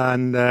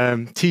 And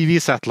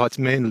TV satellites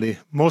mainly.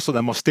 Most of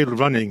them are still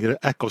running,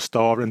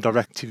 EchoStar and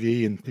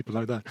DirecTV and people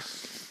like that.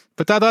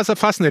 But that's a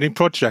fascinating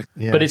project.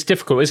 Yeah. But it's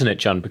difficult, isn't it,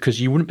 John? Because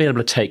you wouldn't be able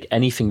to take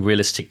anything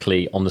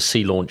realistically on the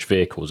sea launch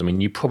vehicles. I mean,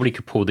 you probably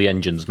could pull the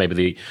engines, maybe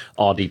the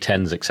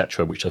RD-10s,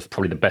 etc., which are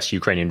probably the best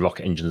Ukrainian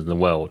rocket engines in the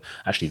world,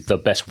 actually the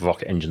best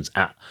rocket engines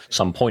at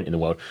some point in the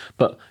world.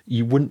 But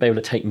you wouldn't be able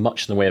to take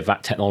much in the way of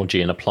that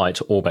technology and apply it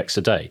to Orbex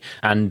today.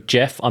 And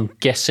Jeff, I'm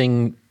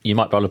guessing you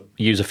might be able to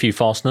use a few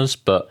fasteners,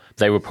 but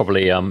they were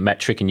probably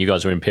metric and you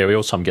guys are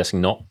imperial, so I'm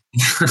guessing not.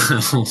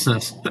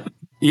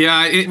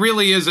 Yeah, it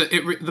really is.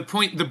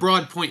 The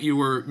broad point you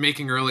were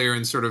making earlier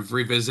and sort of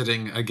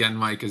revisiting again,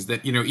 Mike, is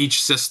that,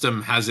 each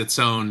system has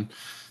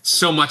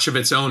so much of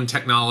its own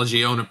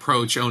technology, own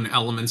approach, own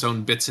elements,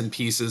 own bits and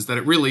pieces, that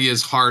it really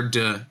is hard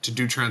to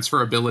do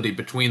transferability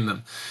between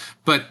them.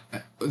 But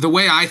the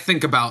way I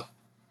think about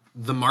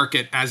the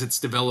market as it's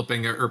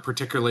developing, or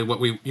particularly what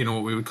we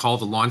would call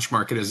the launch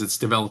market as it's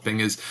developing,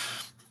 is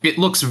it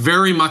looks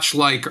very much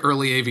like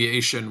early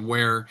aviation,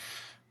 where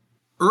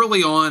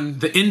early on,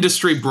 the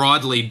industry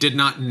broadly did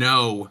not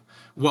know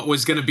what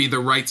was going to be the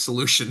right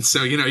solution.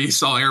 So, you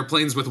saw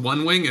airplanes with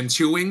 1 wing and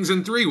 2 wings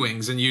and 3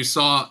 wings, and you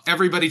saw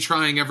everybody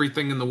trying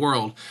everything in the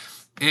world.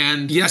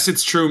 And yes,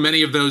 it's true,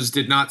 many of those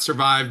did not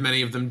survive,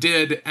 many of them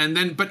did.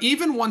 But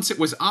even once it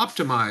was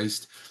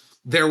optimized,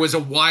 there was a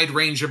wide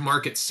range of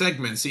market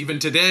segments. Even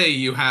today,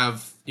 you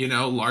have,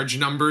 large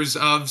numbers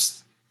of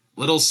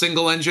little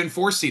single-engine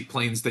 4-seat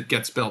planes that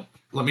gets built.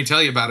 Let me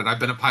tell you about it. I've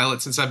been a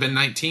pilot since I've been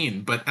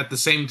 19. But at the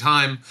same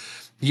time,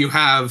 you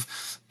have,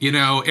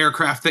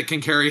 aircraft that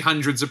can carry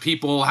hundreds of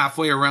people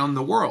halfway around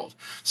the world.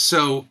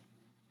 So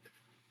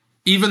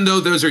even though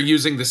those are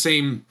using the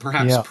same,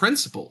 perhaps,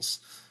 principles,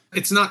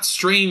 it's not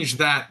strange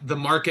that the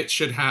market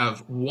should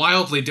have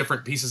wildly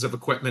different pieces of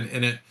equipment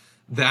in it,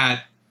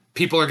 that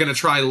people are going to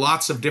try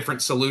lots of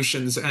different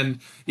solutions. And,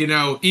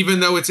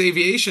 even though it's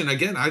aviation,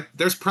 again,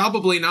 there's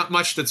probably not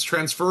much that's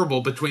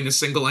transferable between a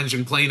single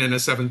engine plane and a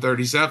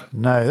 737.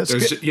 No, that's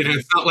good.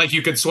 It's not like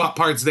you could swap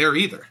parts there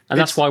either. And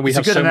that's why we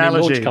have so many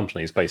launch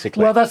companies,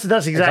 basically. Well, that's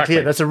exactly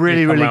it. That's a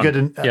really, really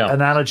good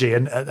analogy.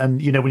 And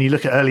when you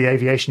look at early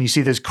aviation, you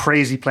see those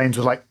crazy planes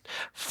with like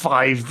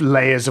 5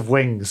 layers of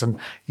wings, and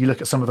you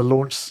look at some of the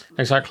launch.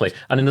 Exactly.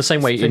 And in the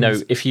same way,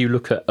 if you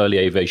look at early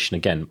aviation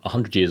again,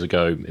 100 years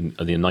ago in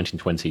the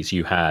 1920s,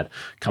 you had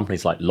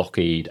companies like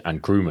Lockheed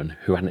and Grumman,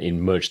 who hadn't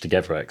even merged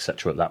together,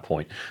 etc. at that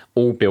point,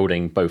 all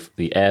building both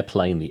the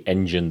airplane, the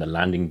engine, the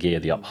landing gear,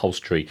 the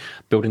upholstery,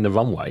 building the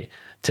runway.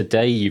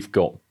 Today, you've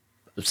got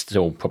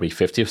still probably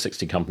 50 or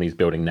 60 companies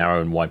building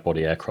narrow and wide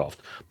body aircraft.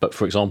 But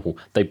for example,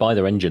 they buy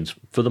their engines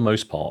for the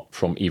most part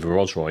from either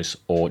Rolls-Royce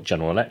or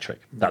General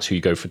Electric. That's who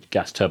you go for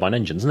gas turbine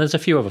engines. And there's a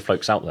few other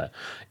folks out there.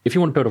 If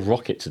you want to build a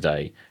rocket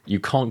today, you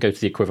can't go to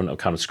the equivalent of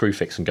kind of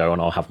Screwfix and go,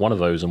 and I'll have one of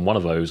those and one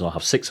of those, and I'll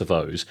have 6 of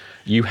those.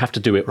 You have to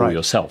do it all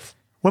yourself.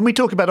 When we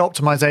talk about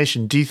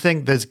optimization, do you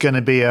think there's going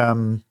to be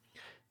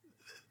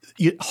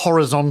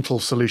horizontal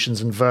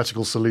solutions and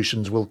vertical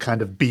solutions will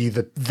kind of be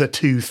the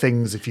two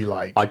things, if you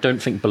like. I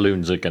don't think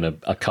balloons are going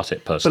to cut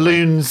it personally.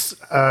 Balloons,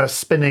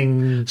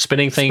 spinning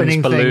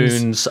things,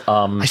 balloons.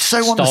 I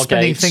so want the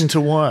spinning thing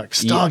to work.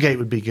 Stargate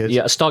would be good.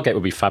 Yeah, a Stargate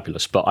would be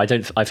fabulous, but I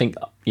think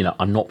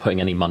I'm not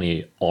putting any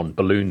money on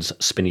balloons,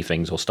 spinny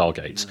things, or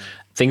Stargates.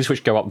 Things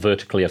which go up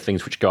vertically are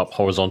things which go up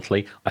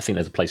horizontally. I think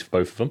there's a place for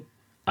both of them.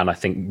 And I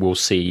think we'll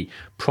see,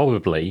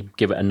 probably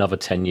give it another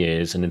 10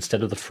 years, and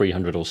instead of the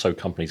 300 or so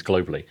companies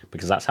globally,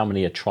 because that's how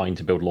many are trying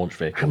to build launch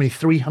vehicles. How many?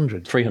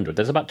 300? 300.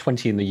 There's about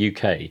 20 in the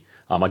UK.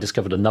 I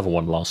discovered another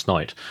one last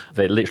night.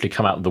 They literally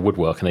come out of the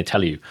woodwork and they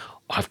tell you,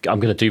 I'm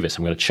going to do this.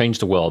 I'm going to change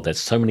the world.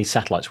 There's so many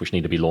satellites which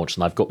need to be launched,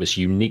 and I've got this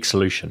unique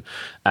solution.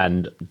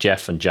 And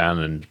Jeff and Jan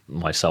and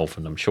myself,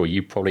 and I'm sure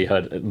you probably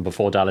heard it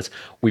before, Dallas,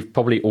 we've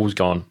probably always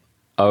gone,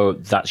 oh,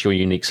 that's your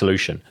unique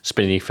solution.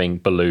 Spinning thing,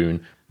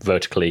 balloon,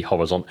 vertically,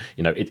 horizontal.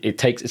 It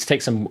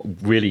takes some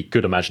really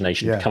good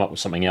imagination to come up with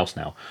something else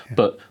now. Yeah.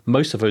 But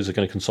most of those are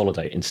going to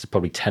consolidate into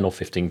probably 10 or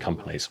 15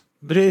 companies.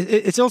 But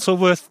it's also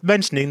worth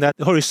mentioning that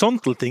the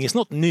horizontal thing is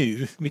not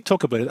new. We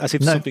talk about it as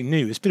if it's something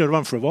new. It's been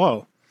around for a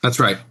while. That's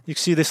right. You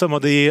see some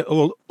of the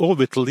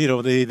orbital,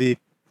 the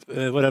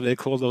whatever they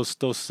call those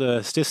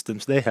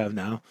systems they have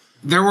now.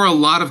 There were a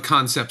lot of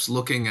concepts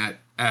looking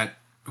at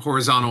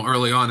horizontal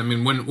early on. I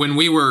mean, when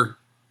we were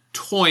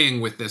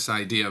toying with this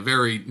idea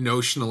very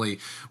notionally,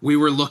 we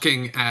were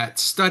looking at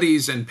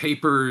studies and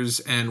papers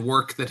and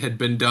work that had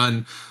been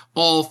done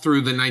all through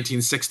the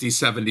 1960s,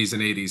 70s,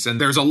 and 80s. And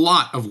there's a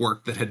lot of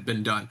work that had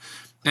been done.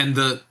 And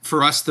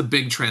for us, the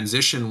big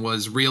transition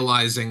was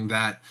realizing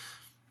that,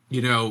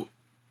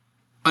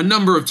 a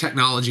number of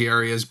technology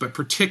areas, but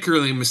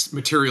particularly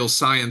material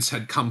science,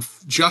 had come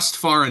just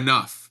far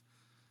enough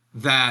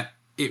that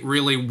it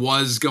really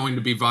was going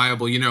to be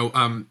viable.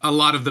 A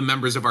lot of the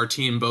members of our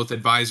team, both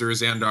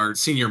advisors and our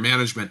senior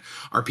management,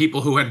 are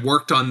people who had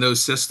worked on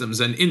those systems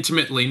and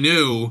intimately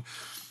knew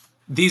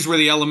these were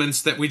the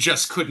elements that we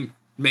just couldn't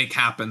make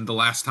happen the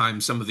last time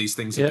some of these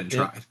things had been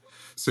tried.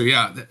 So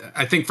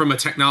I think from a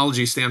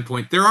technology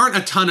standpoint, there aren't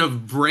a ton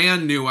of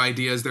brand new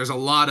ideas. There's a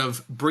lot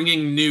of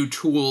bringing new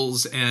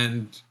tools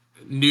and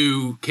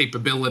new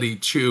capability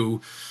to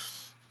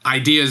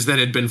ideas that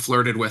had been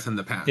flirted with in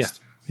the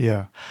past.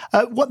 Yeah.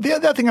 What the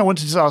other thing I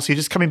wanted to ask you,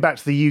 just coming back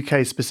to the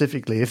UK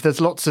specifically, if there's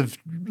lots of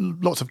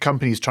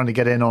companies trying to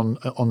get in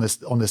on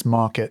this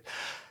market,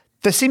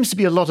 there seems to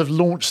be a lot of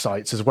launch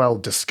sites as well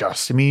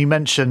discussed. I mean, you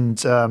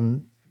mentioned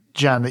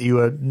Jan, that you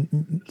were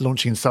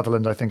launching in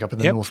Sutherland, I think, up in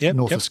the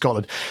north of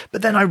Scotland.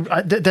 But then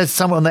there's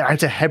some on the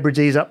Outer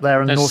Hebrides up there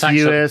in the North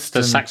US.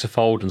 There's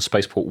Saxofold and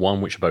Spaceport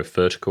 1, which are both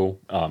vertical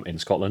in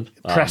Scotland.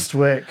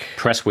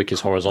 Prestwick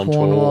is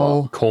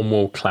horizontal.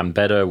 Cornwall,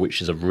 Llanbedr,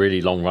 which is a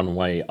really long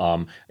runway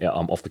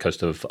off the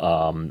coast of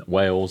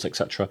Wales,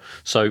 etc.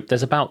 So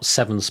there's about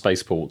 7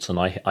 spaceports, and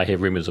I hear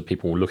rumours of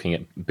people looking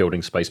at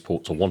building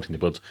spaceports or wanting to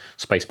build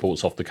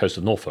spaceports off the coast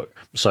of Norfolk.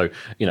 So,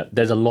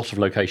 there's a lot of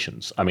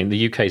locations. I mean,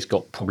 the UK's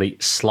got probably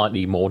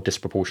slightly more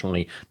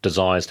disproportionately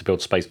desires to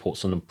build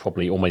spaceports than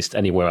probably almost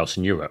anywhere else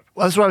in Europe.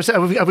 Well, that's what I was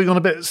saying. Have we gone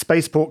a bit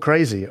spaceport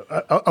crazy?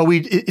 Are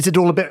we? Is it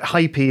all a bit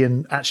hypey,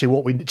 and actually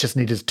what we just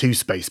need is 2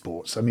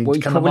 spaceports? I mean,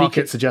 can the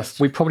market suggest?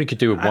 We probably could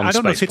do with 1 spaceport. I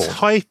don't know if it's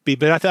hypey,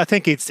 but I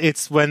think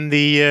it's when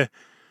the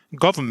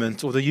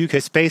government or the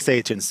UK Space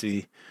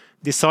Agency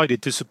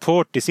decided to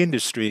support this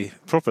industry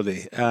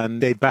properly,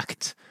 and they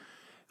backed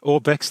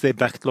Orbex, they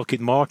backed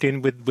Lockheed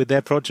Martin with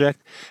their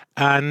project,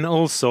 and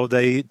also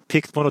they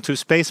picked 1 or 2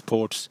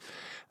 spaceports,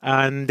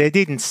 and they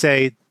didn't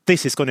say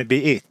this is going to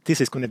be it.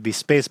 This is going to be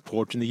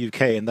spaceport in the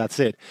UK, and that's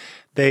it.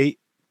 They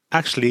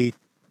actually,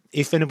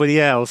 if anybody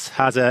else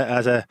has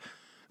a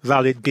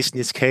valid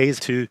business case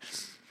to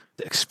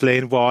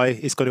explain why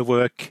it's going to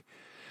work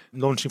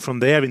launching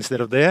from there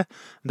instead of there,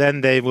 then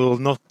they will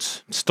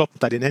not stop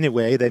that in any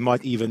way. They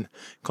might even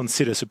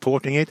consider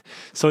supporting it.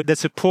 So the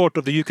support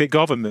of the UK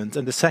government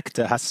and the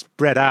sector has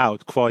spread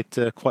out quite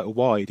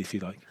wide, if you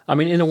like. I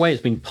mean, in a way,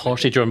 it's been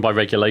partially driven by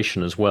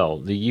regulation as well.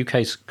 The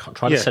UK's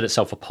trying to set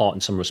itself apart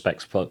in some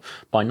respects, but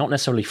by not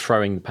necessarily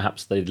throwing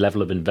perhaps the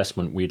level of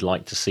investment we'd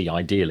like to see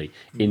ideally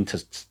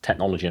into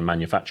technology and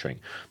manufacturing.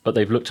 But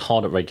they've looked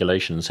hard at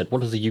regulation and said,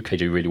 what does the UK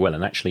do really well?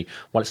 And actually,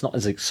 while it's not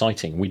as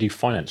exciting, we do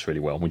finance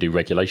really well, and we do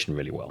regulation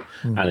really well,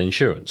 and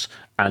insurance.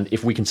 And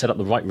if we can set up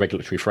the right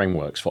regulatory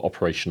frameworks for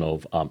operation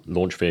of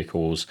launch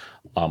vehicles,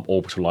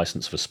 orbital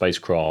license for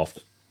spacecraft,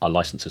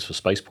 licenses for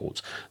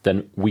spaceports,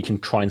 then we can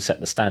try and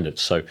set the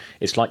standards. So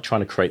it's like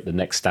trying to create the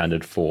next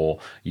standard for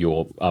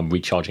your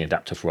recharging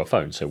adapter for a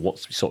phone. So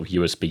what's sort of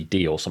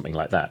USB-D or something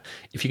like that?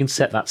 If you can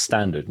set that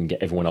standard and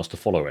get everyone else to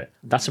follow it,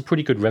 that's a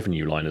pretty good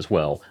revenue line as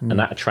well. And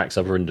that attracts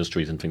other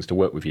industries and things to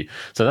work with you.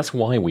 So that's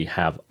why we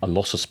have a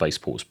lot of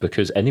spaceports,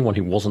 because anyone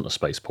who wasn't a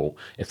spaceport,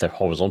 if they're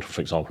horizontal, for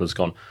example, has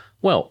gone,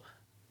 well,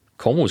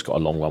 Cornwall's got a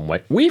long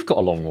runway. We've got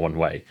a long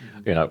runway.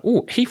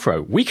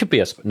 Heathrow, we could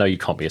be no, you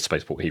can't be a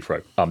spaceport,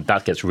 Heathrow.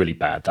 That gets really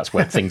bad. That's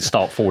where things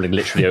start falling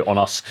literally on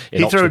us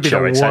in Heathrow would be the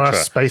worst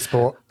etc.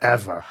 spaceport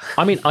ever.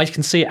 I mean, I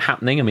can see it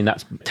happening. I mean,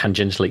 that's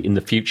tangentially in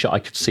the future. I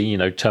could see,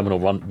 Terminal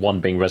 1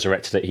 being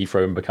resurrected at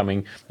Heathrow and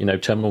becoming,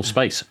 Terminal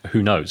Space.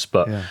 Who knows?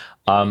 But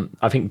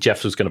I think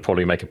Jeff was going to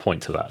probably make a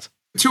point to that.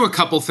 To a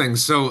couple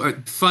things. So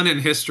fun in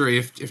history,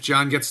 if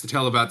John gets to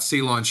tell about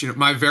Sea Launch,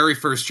 my very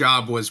first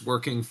job was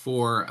working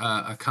for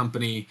a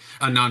company,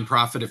 a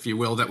nonprofit, if you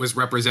will, that was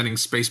representing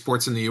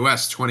spaceports in the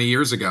US 20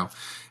 years ago,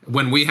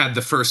 when we had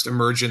the first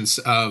emergence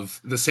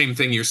of the same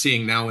thing you're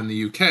seeing now in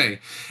the UK.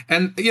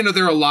 And,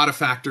 there are a lot of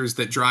factors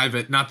that drive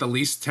it. Not the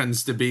least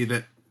tends to be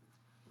that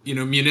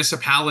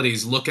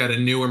municipalities look at a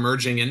new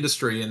emerging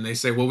industry and they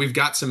say, well, we've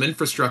got some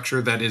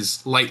infrastructure that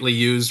is lightly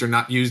used or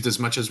not used as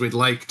much as we'd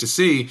like to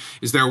see.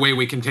 Is there a way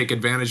we can take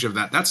advantage of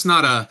that? That's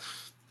not a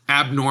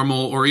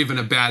abnormal or even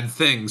a bad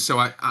thing. So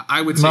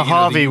I would say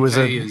Mojave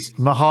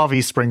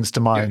Mojave springs to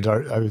mind.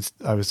 Yeah.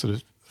 I was sort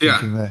of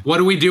thinking there. What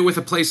do we do with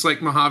a place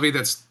like Mojave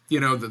that's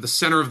the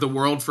center of the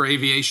world for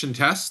aviation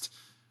test?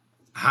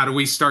 How do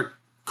we start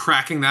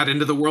cracking that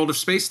into the world of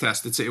space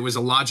test? It was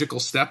a logical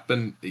step,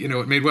 and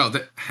it made well.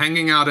 That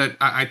hanging out at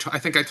I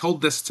think I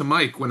told this to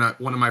Mike when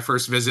one of my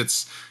first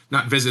visits,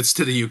 not visits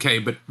to the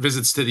UK, but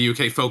visits to the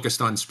UK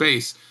focused on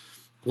space.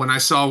 When I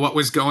saw what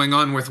was going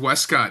on with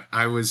Westcott,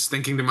 I was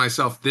thinking to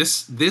myself,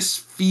 this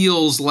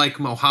feels like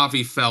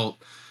Mojave felt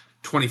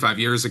 25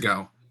 years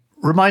ago.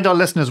 Remind our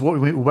listeners what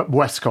we mean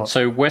Westcott.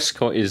 So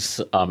Westcott is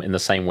in the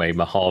same way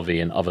Mojave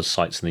and other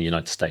sites in the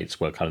United States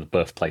were kind of the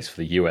birthplace for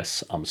the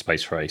US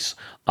space race.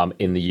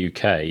 In the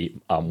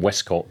UK,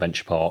 Westcott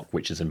Venture Park,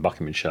 which is in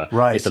Buckinghamshire,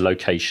 is the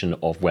location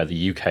of where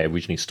the UK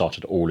originally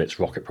started all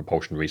its rocket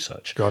propulsion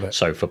research. Got it.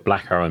 So for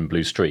Black Arrow and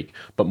Blue Streak,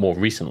 but more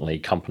recently,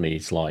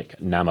 companies like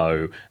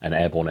NAMO and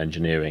Airborne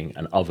Engineering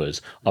and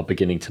others are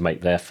beginning to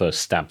make their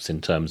first stabs in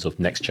terms of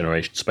next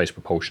generation space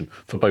propulsion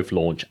for both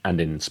launch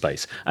and in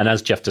space. And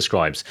as Jeff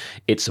describes,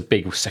 it's a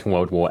big Second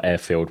World War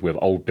airfield with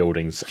old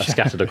buildings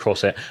scattered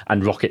across it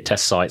and rocket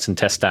test sites and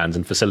test stands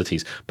and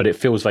facilities. But it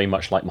feels very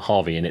much like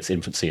Mojave in its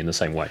infancy in the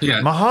same way.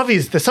 Yeah.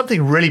 There's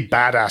something really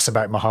badass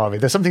about Mojave.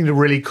 There's something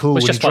really cool.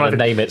 It's just by the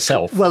name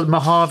itself. Well,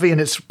 Mojave, and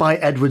it's by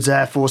Edwards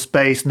Air Force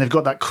Base, and they've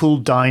got that cool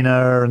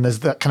diner, and there's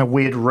that kind of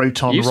weird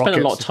roton You've rockets.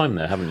 spent a lot of time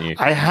there, haven't you?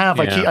 I have.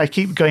 Yeah. I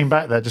keep going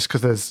back there just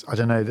because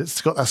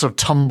it's got that sort of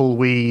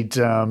tumbleweed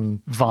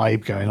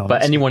vibe going on.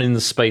 But anyone in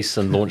the space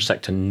and launch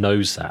sector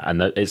knows that,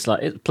 and it's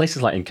like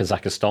places like in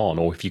Kazakhstan,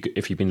 or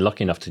if you've been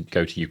lucky enough to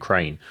go to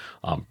Ukraine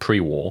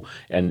pre-war,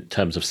 in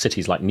terms of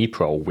cities like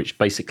Dnipro, which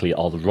basically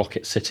are the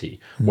rocket city,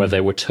 where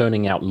they were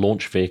turning out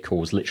launch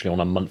vehicles literally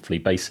on a monthly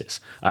basis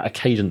at a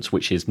cadence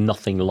which is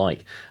nothing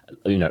like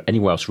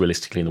anywhere else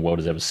realistically in the world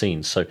has ever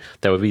seen. So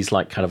there were these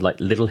kind of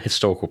little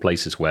historical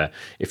places where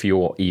if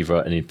you're either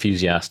an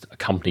enthusiast, a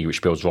company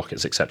which builds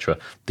rockets, etc.,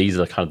 these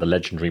are kind of the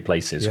legendary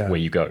places where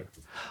you go.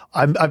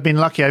 I've been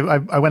lucky.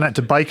 I went out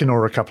to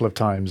Baikonur a couple of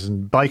times,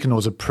 and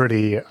Baikonur's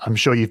I'm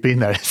sure you've been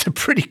there. It's a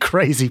pretty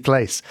crazy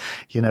place.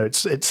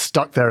 It's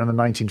stuck there in the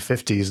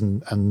 1950s,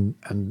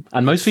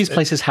 and most of these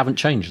places haven't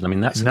changed. I mean,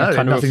 that's the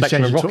kind of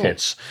reflection of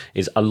rockets.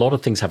 Is a lot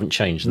of things haven't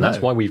changed, and that's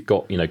why we've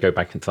got go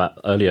back into that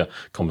earlier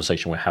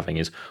conversation we're having.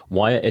 Is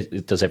why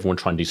does everyone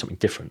try and do something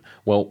different?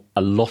 Well,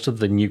 a lot of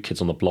the new kids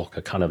on the block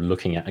are kind of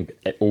looking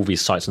at all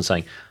these sites and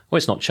saying, well,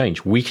 it's not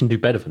changed. We can do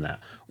better than that.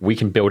 We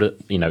can build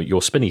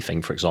your spinny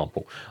thing, for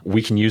example.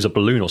 We can use a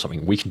balloon or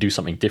something. We can do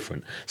something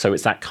different. So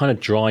it's that kind of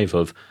drive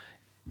of,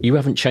 you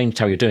haven't changed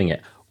how you're doing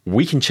it.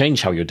 We can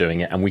change how you're doing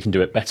it, and we can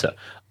do it better.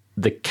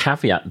 The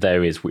caveat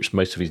there is, which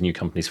most of these new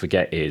companies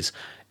forget, is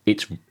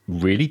it's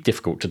really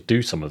difficult to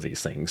do some of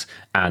these things.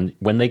 And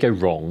when they go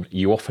wrong,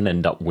 you often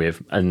end up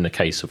with, in the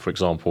case of, for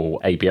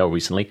example, ABL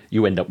recently,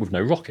 you end up with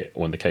no rocket.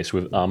 Or in the case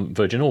with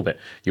Virgin Orbit,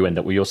 you end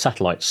up with your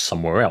satellites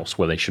somewhere else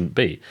where they shouldn't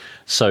be.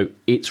 So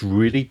it's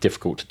really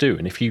difficult to do.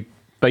 And if you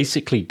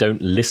basically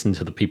don't listen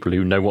to the people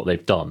who know what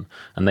they've done,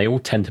 and they all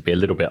tend to be a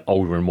little bit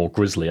older and more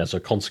grisly as a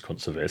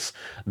consequence of this,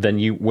 then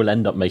you will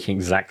end up making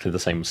exactly the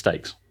same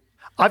mistakes.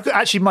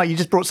 Actually, Mike, you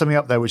just brought something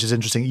up there which is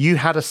interesting. You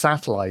had a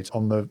satellite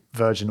on the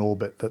Virgin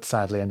Orbit that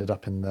sadly ended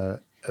up in the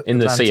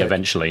sea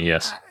eventually,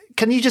 yes.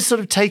 Can you just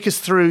sort of take us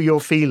through your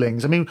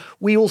feelings? I mean,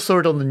 we all saw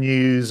it on the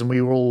news and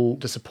we were all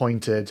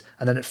disappointed,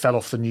 and then it fell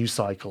off the news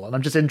cycle. And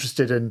I'm just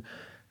interested in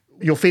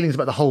your feelings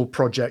about the whole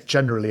project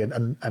generally,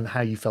 and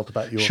how you felt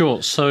about your...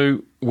 Sure.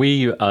 So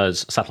we,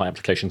 as Satellite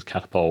Applications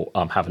Catapult,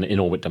 have an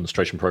in-orbit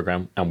demonstration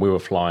program, and we were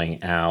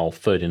flying our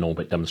third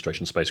in-orbit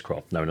demonstration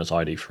spacecraft, known as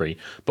ID3,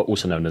 but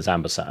also known as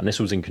AmberSat. And this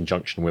was in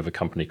conjunction with a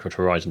company called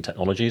Horizon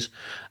Technologies.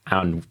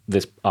 And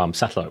this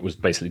satellite was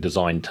basically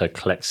designed to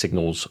collect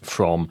signals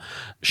from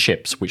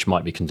ships which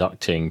might be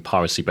conducting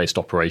piracy-based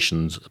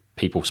operations,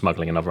 people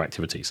smuggling, and other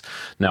activities.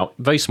 Now,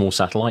 very small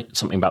satellite,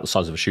 something about the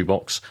size of a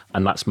shoebox,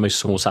 and most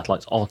small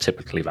satellites are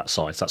typically that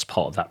size. That's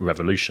part of that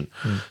revolution.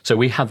 So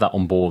we had that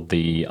on board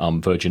the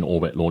Virgin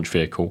Orbit launch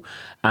vehicle,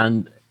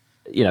 and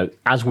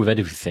as with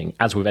everything,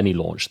 as with any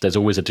launch, there's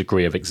always a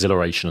degree of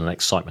exhilaration and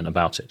excitement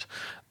about it.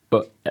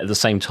 But at the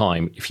same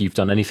time, if you've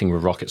done anything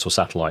with rockets or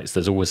satellites,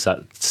 there's always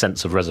that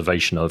sense of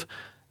reservation of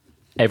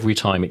every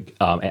time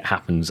it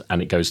happens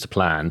and it goes to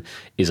plan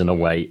is, in a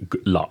way,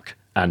 good luck.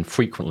 And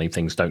frequently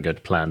things don't go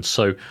to plan.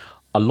 So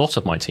a lot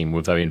of my team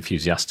were very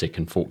enthusiastic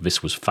and thought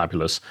this was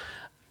fabulous.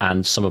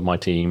 And some of my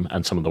team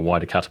and some of the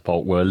wider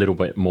Catapult were a little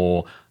bit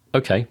more,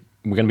 okay,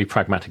 we're going to be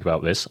pragmatic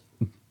about this.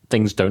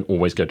 Things don't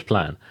always go to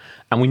plan.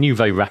 And we knew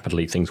very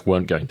rapidly things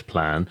weren't going to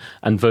plan.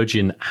 And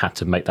Virgin had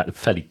to make that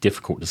fairly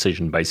difficult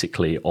decision,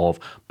 basically, of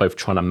both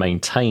trying to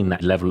maintain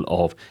that level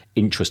of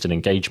interest and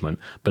engagement,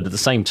 but at the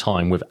same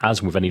time,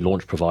 as with any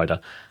launch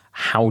provider,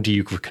 how do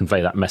you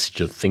convey that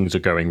message of things are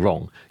going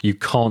wrong? You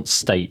can't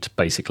state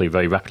basically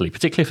very rapidly,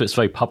 particularly if it's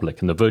very public,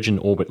 and the Virgin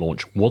Orbit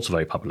launch was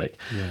very public.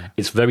 Yeah.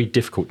 It's very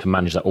difficult to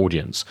manage that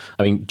audience.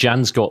 I mean,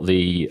 Jan's got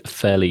the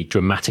fairly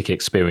dramatic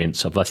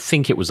experience of, I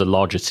think it was the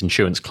largest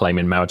insurance claim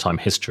in maritime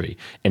history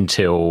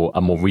until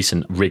a more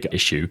recent rig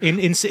issue.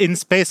 In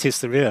space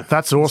history, yeah.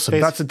 That's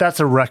awesome. That's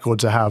a record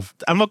to have.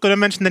 I'm not going to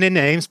mention any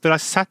names, but I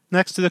sat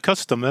next to the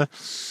customer,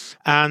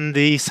 and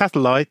the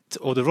satellite,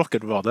 or the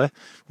rocket rather,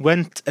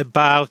 went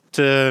about,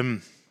 2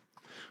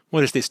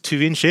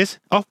 inches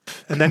up,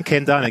 and then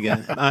came down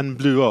again and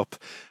blew up.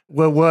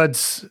 Were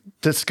words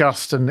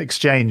discussed and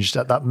exchanged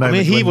at that moment? I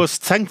mean, he was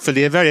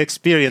thankfully a very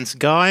experienced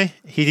guy.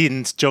 He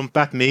didn't jump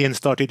at me and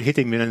started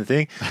hitting me or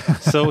anything.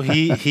 So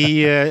he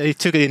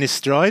took it in his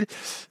stride.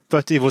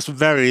 But it was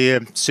very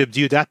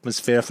subdued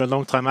atmosphere for a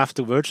long time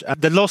afterwards.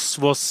 And the loss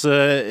was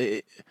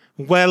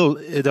well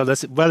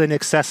in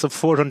excess of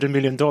 $400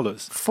 million.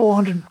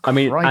 400. I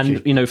mean,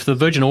 and for the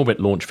Virgin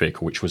Orbit launch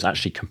vehicle, which was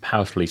actually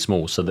comparatively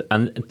small,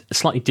 and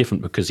slightly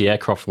different because the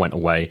aircraft went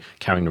away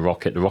carrying the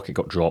rocket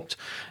got dropped,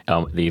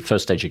 the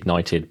first stage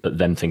ignited, but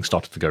then things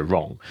started to go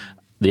wrong.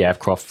 The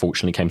aircraft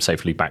fortunately came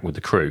safely back with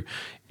the crew.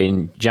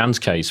 In Jan's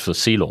case, for the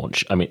sea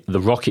launch, I mean, the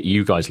rocket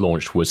you guys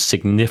launched was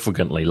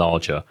significantly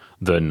larger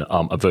than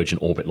a Virgin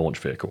Orbit launch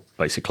vehicle,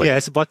 basically. Yeah,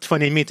 it's about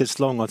 20 meters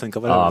long, I think.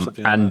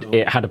 And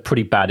it had a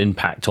pretty bad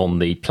impact on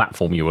the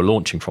platform you were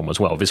launching from as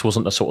well. This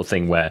wasn't the sort of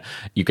thing where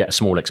you get a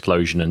small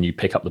explosion and you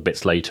pick up the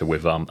bits later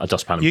with a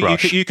dustpan and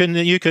brush. You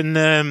can.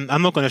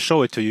 I'm not going to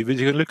show it to you, but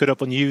you can look it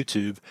up on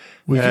YouTube.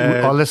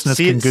 Our listeners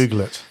can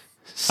Google it.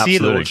 Sea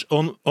launch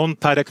on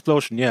pad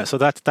explosion, yeah. So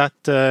that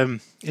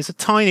is a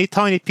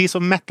tiny piece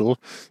of metal,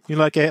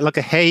 like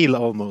a hail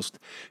almost,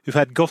 who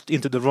had got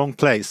into the wrong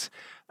place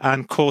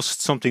and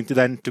caused something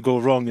to go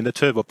wrong in the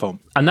turbo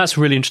pump. And that's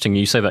really interesting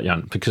you say that,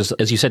 Jan, because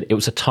as you said, it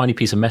was a tiny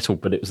piece of metal,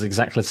 but it was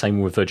exactly the same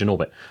with Virgin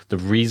Orbit. The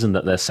reason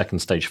that their second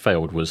stage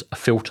failed was a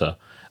filter,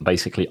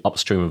 basically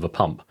upstream of a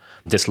pump,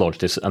 dislodged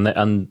this,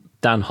 and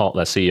Dan Hart,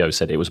 their CEO,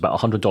 said it was about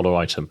a $100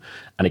 item,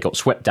 and it got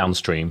swept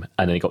downstream,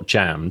 and then it got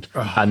jammed,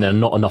 and then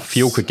not enough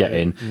fuel could get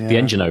in. Yeah, the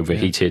engine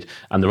overheated,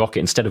 and the rocket,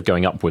 instead of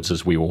going upwards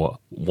as we were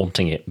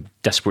wanting it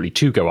desperately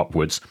to go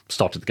upwards,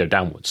 started to go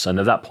downwards. And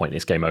at that point,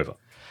 it's game over.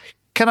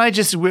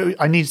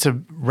 I need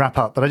to wrap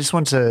up, but I just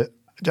want to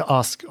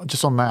ask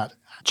just on that.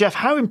 Jeff,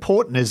 how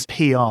important is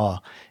PR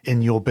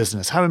in your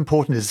business? How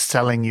important is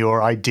selling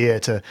your idea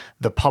to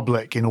the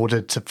public in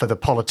order for the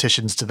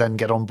politicians to then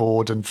get on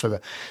board and for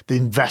the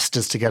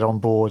investors to get on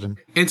board?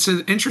 It's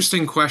an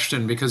interesting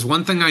question, because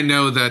one thing I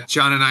know that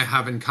John and I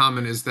have in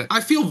common is that I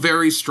feel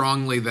very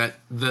strongly that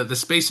the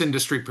space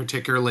industry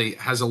particularly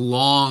has a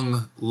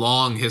long,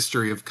 long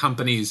history of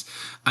companies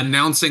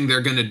announcing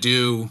they're going to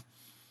do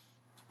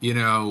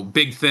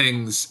big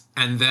things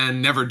and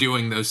then never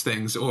doing those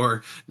things,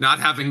 or not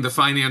having the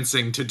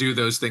financing to do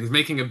those things,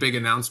 making a big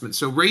announcement.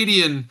 So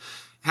Radian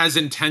has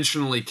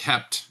intentionally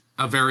kept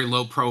a very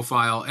low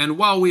profile. And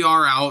while we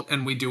are out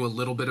and we do a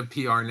little bit of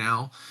PR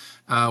now,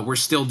 we're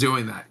still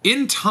doing that.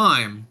 In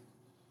time,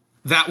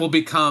 that will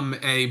become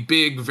a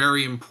big,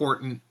 very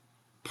important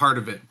part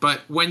of it.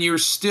 But when you're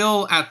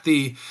still at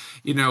the,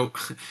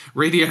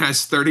 Radian has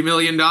 $30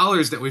 million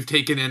that we've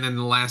taken in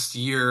the last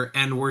year,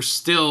 and we're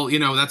still,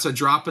 that's a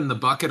drop in the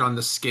bucket on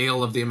the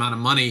scale of the amount of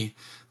money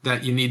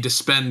that you need to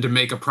spend to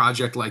make a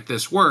project like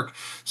this work.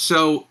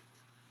 So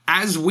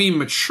as we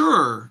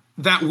mature,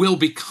 that will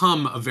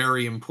become a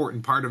very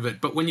important part of it.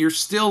 But when you're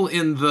still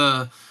in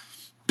the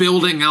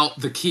building out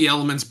the key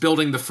elements,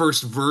 building the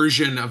first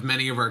version of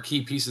many of our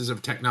key pieces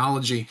of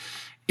technology,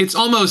 it's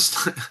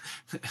almost,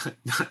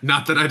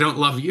 not that I don't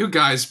love you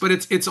guys, but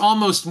it's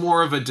almost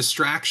more of a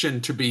distraction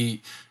to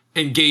be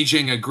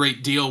engaging a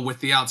great deal with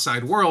the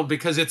outside world,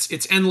 because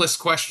it's endless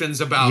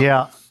questions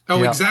about,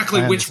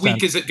 exactly which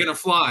week is it going to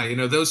fly,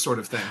 those sort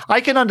of things.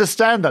 I can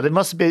understand that. It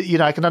must be,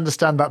 I can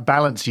understand that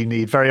balance you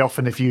need. Very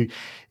often if you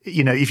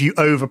if you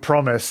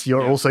overpromise,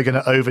 you're also going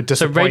to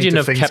over-disappoint. So Radian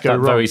if have kept that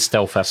wrong. very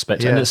stealth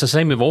aspect. And it's the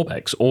same with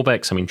Orbex.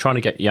 Orbex, I mean, trying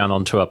to get Jan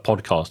onto a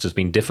podcast has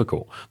been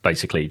difficult,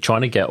 basically.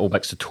 Trying to get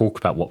Orbex to talk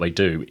about what they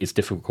do is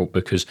difficult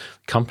because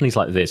companies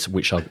like this,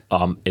 which are,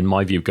 in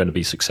my view, going to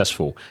be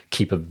successful,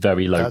 keep a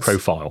very low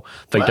profile.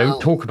 They don't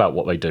talk about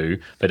what they do.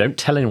 They don't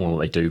tell anyone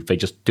what they do. They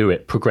just do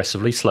it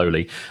progressively,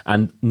 slowly.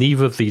 And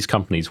neither of these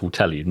companies will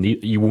tell you.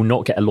 You will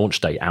not get a launch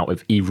date out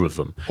of either of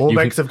them.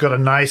 Orbex have got a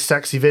nice,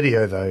 sexy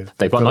video, though.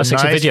 They've got a nice,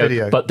 sexy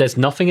video, but there's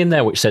nothing in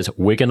there which says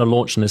we're going to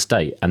launch on this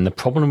date. And the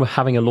problem with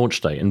having a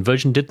launch date, and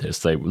Virgin did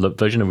this,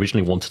 Virgin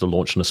originally wanted to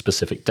launch on a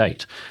specific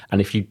date.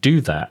 And if you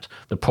do that,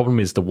 the problem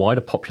is the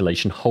wider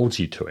population holds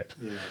you to it.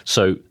 Yeah.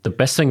 So the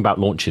best thing about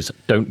launch is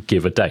don't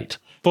give a date.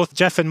 Both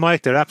Jeff and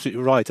Mike, they're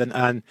absolutely right.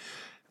 And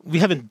we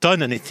haven't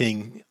done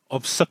anything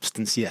of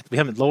substance yet. We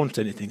haven't launched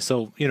anything.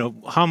 So,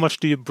 how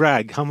much do you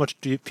brag? How much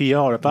do you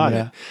PR about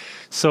it?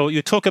 So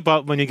you talk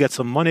about when you get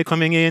some money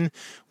coming in.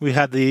 We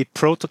had the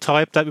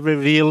prototype that we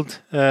revealed,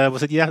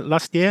 was it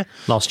last year?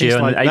 Last year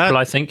in April,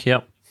 I think,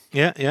 yeah.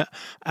 Yeah.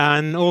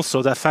 And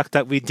also the fact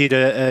that we did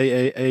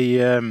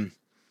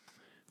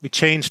we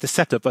changed the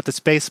setup at the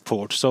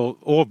spaceport. So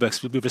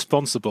Orbex will be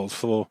responsible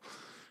for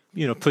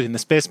putting the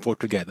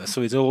spaceport together,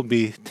 so it'll all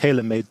be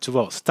tailor-made to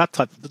us.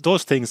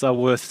 Those things are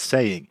worth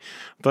saying,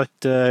 but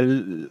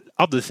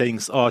other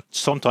things are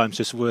sometimes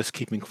just worth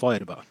keeping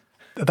quiet about.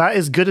 That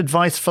is good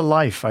advice for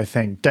life, I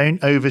think. Don't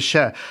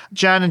overshare.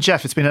 Jan and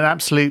Jeff, it's been an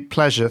absolute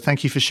pleasure.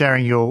 Thank you for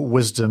sharing your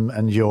wisdom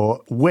and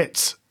your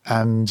wit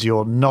and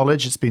your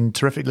knowledge. It's been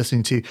terrific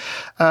listening to you.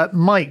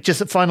 Mike, just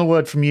a final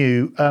word from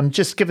you.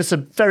 Just give us a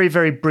very,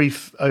 very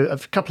brief, a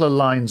couple of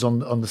lines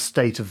on the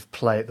state of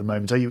play at the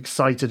moment. Are you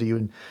excited? Are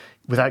you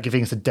without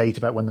giving us a date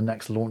about when the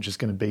next launch is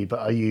going to be, but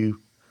are you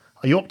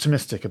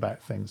optimistic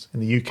about things in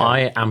the UK?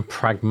 I am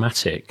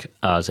pragmatic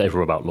as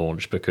ever about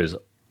launch, because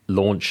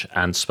launch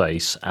and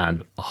space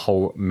and a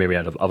whole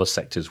myriad of other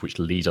sectors which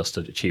lead us to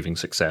achieving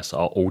success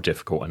are all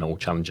difficult and all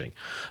challenging.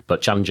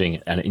 But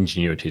challenging and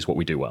ingenuity is what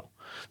we do well.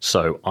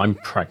 So I'm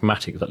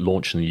pragmatic that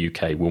launch in the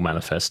UK will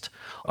manifest.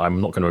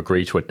 I'm not going to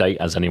agree to a date,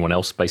 as anyone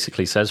else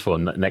basically says, for a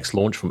next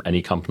launch from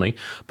any company.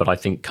 But I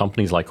think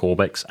companies like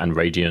Orbex and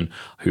Radian,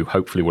 who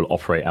hopefully will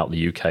operate out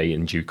the UK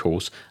in due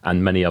course,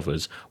 and many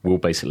others, will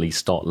basically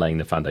start laying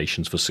the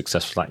foundations for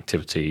successful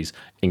activities,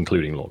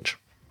 including launch.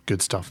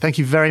 Good stuff. Thank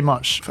you very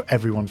much for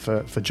everyone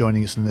for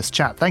joining us in this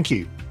chat. Thank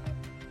you.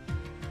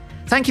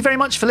 Thank you very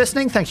much for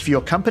listening. Thank you for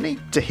your company.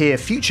 To hear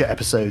future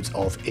episodes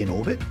of In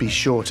Orbit, be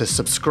sure to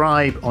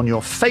subscribe on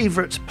your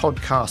favourite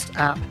podcast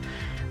app.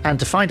 And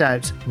to find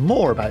out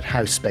more about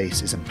how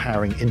space is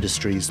empowering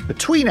industries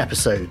between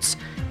episodes,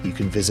 you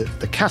can visit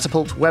the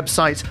Catapult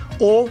website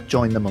or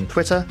join them on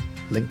Twitter,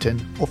 LinkedIn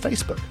or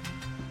Facebook.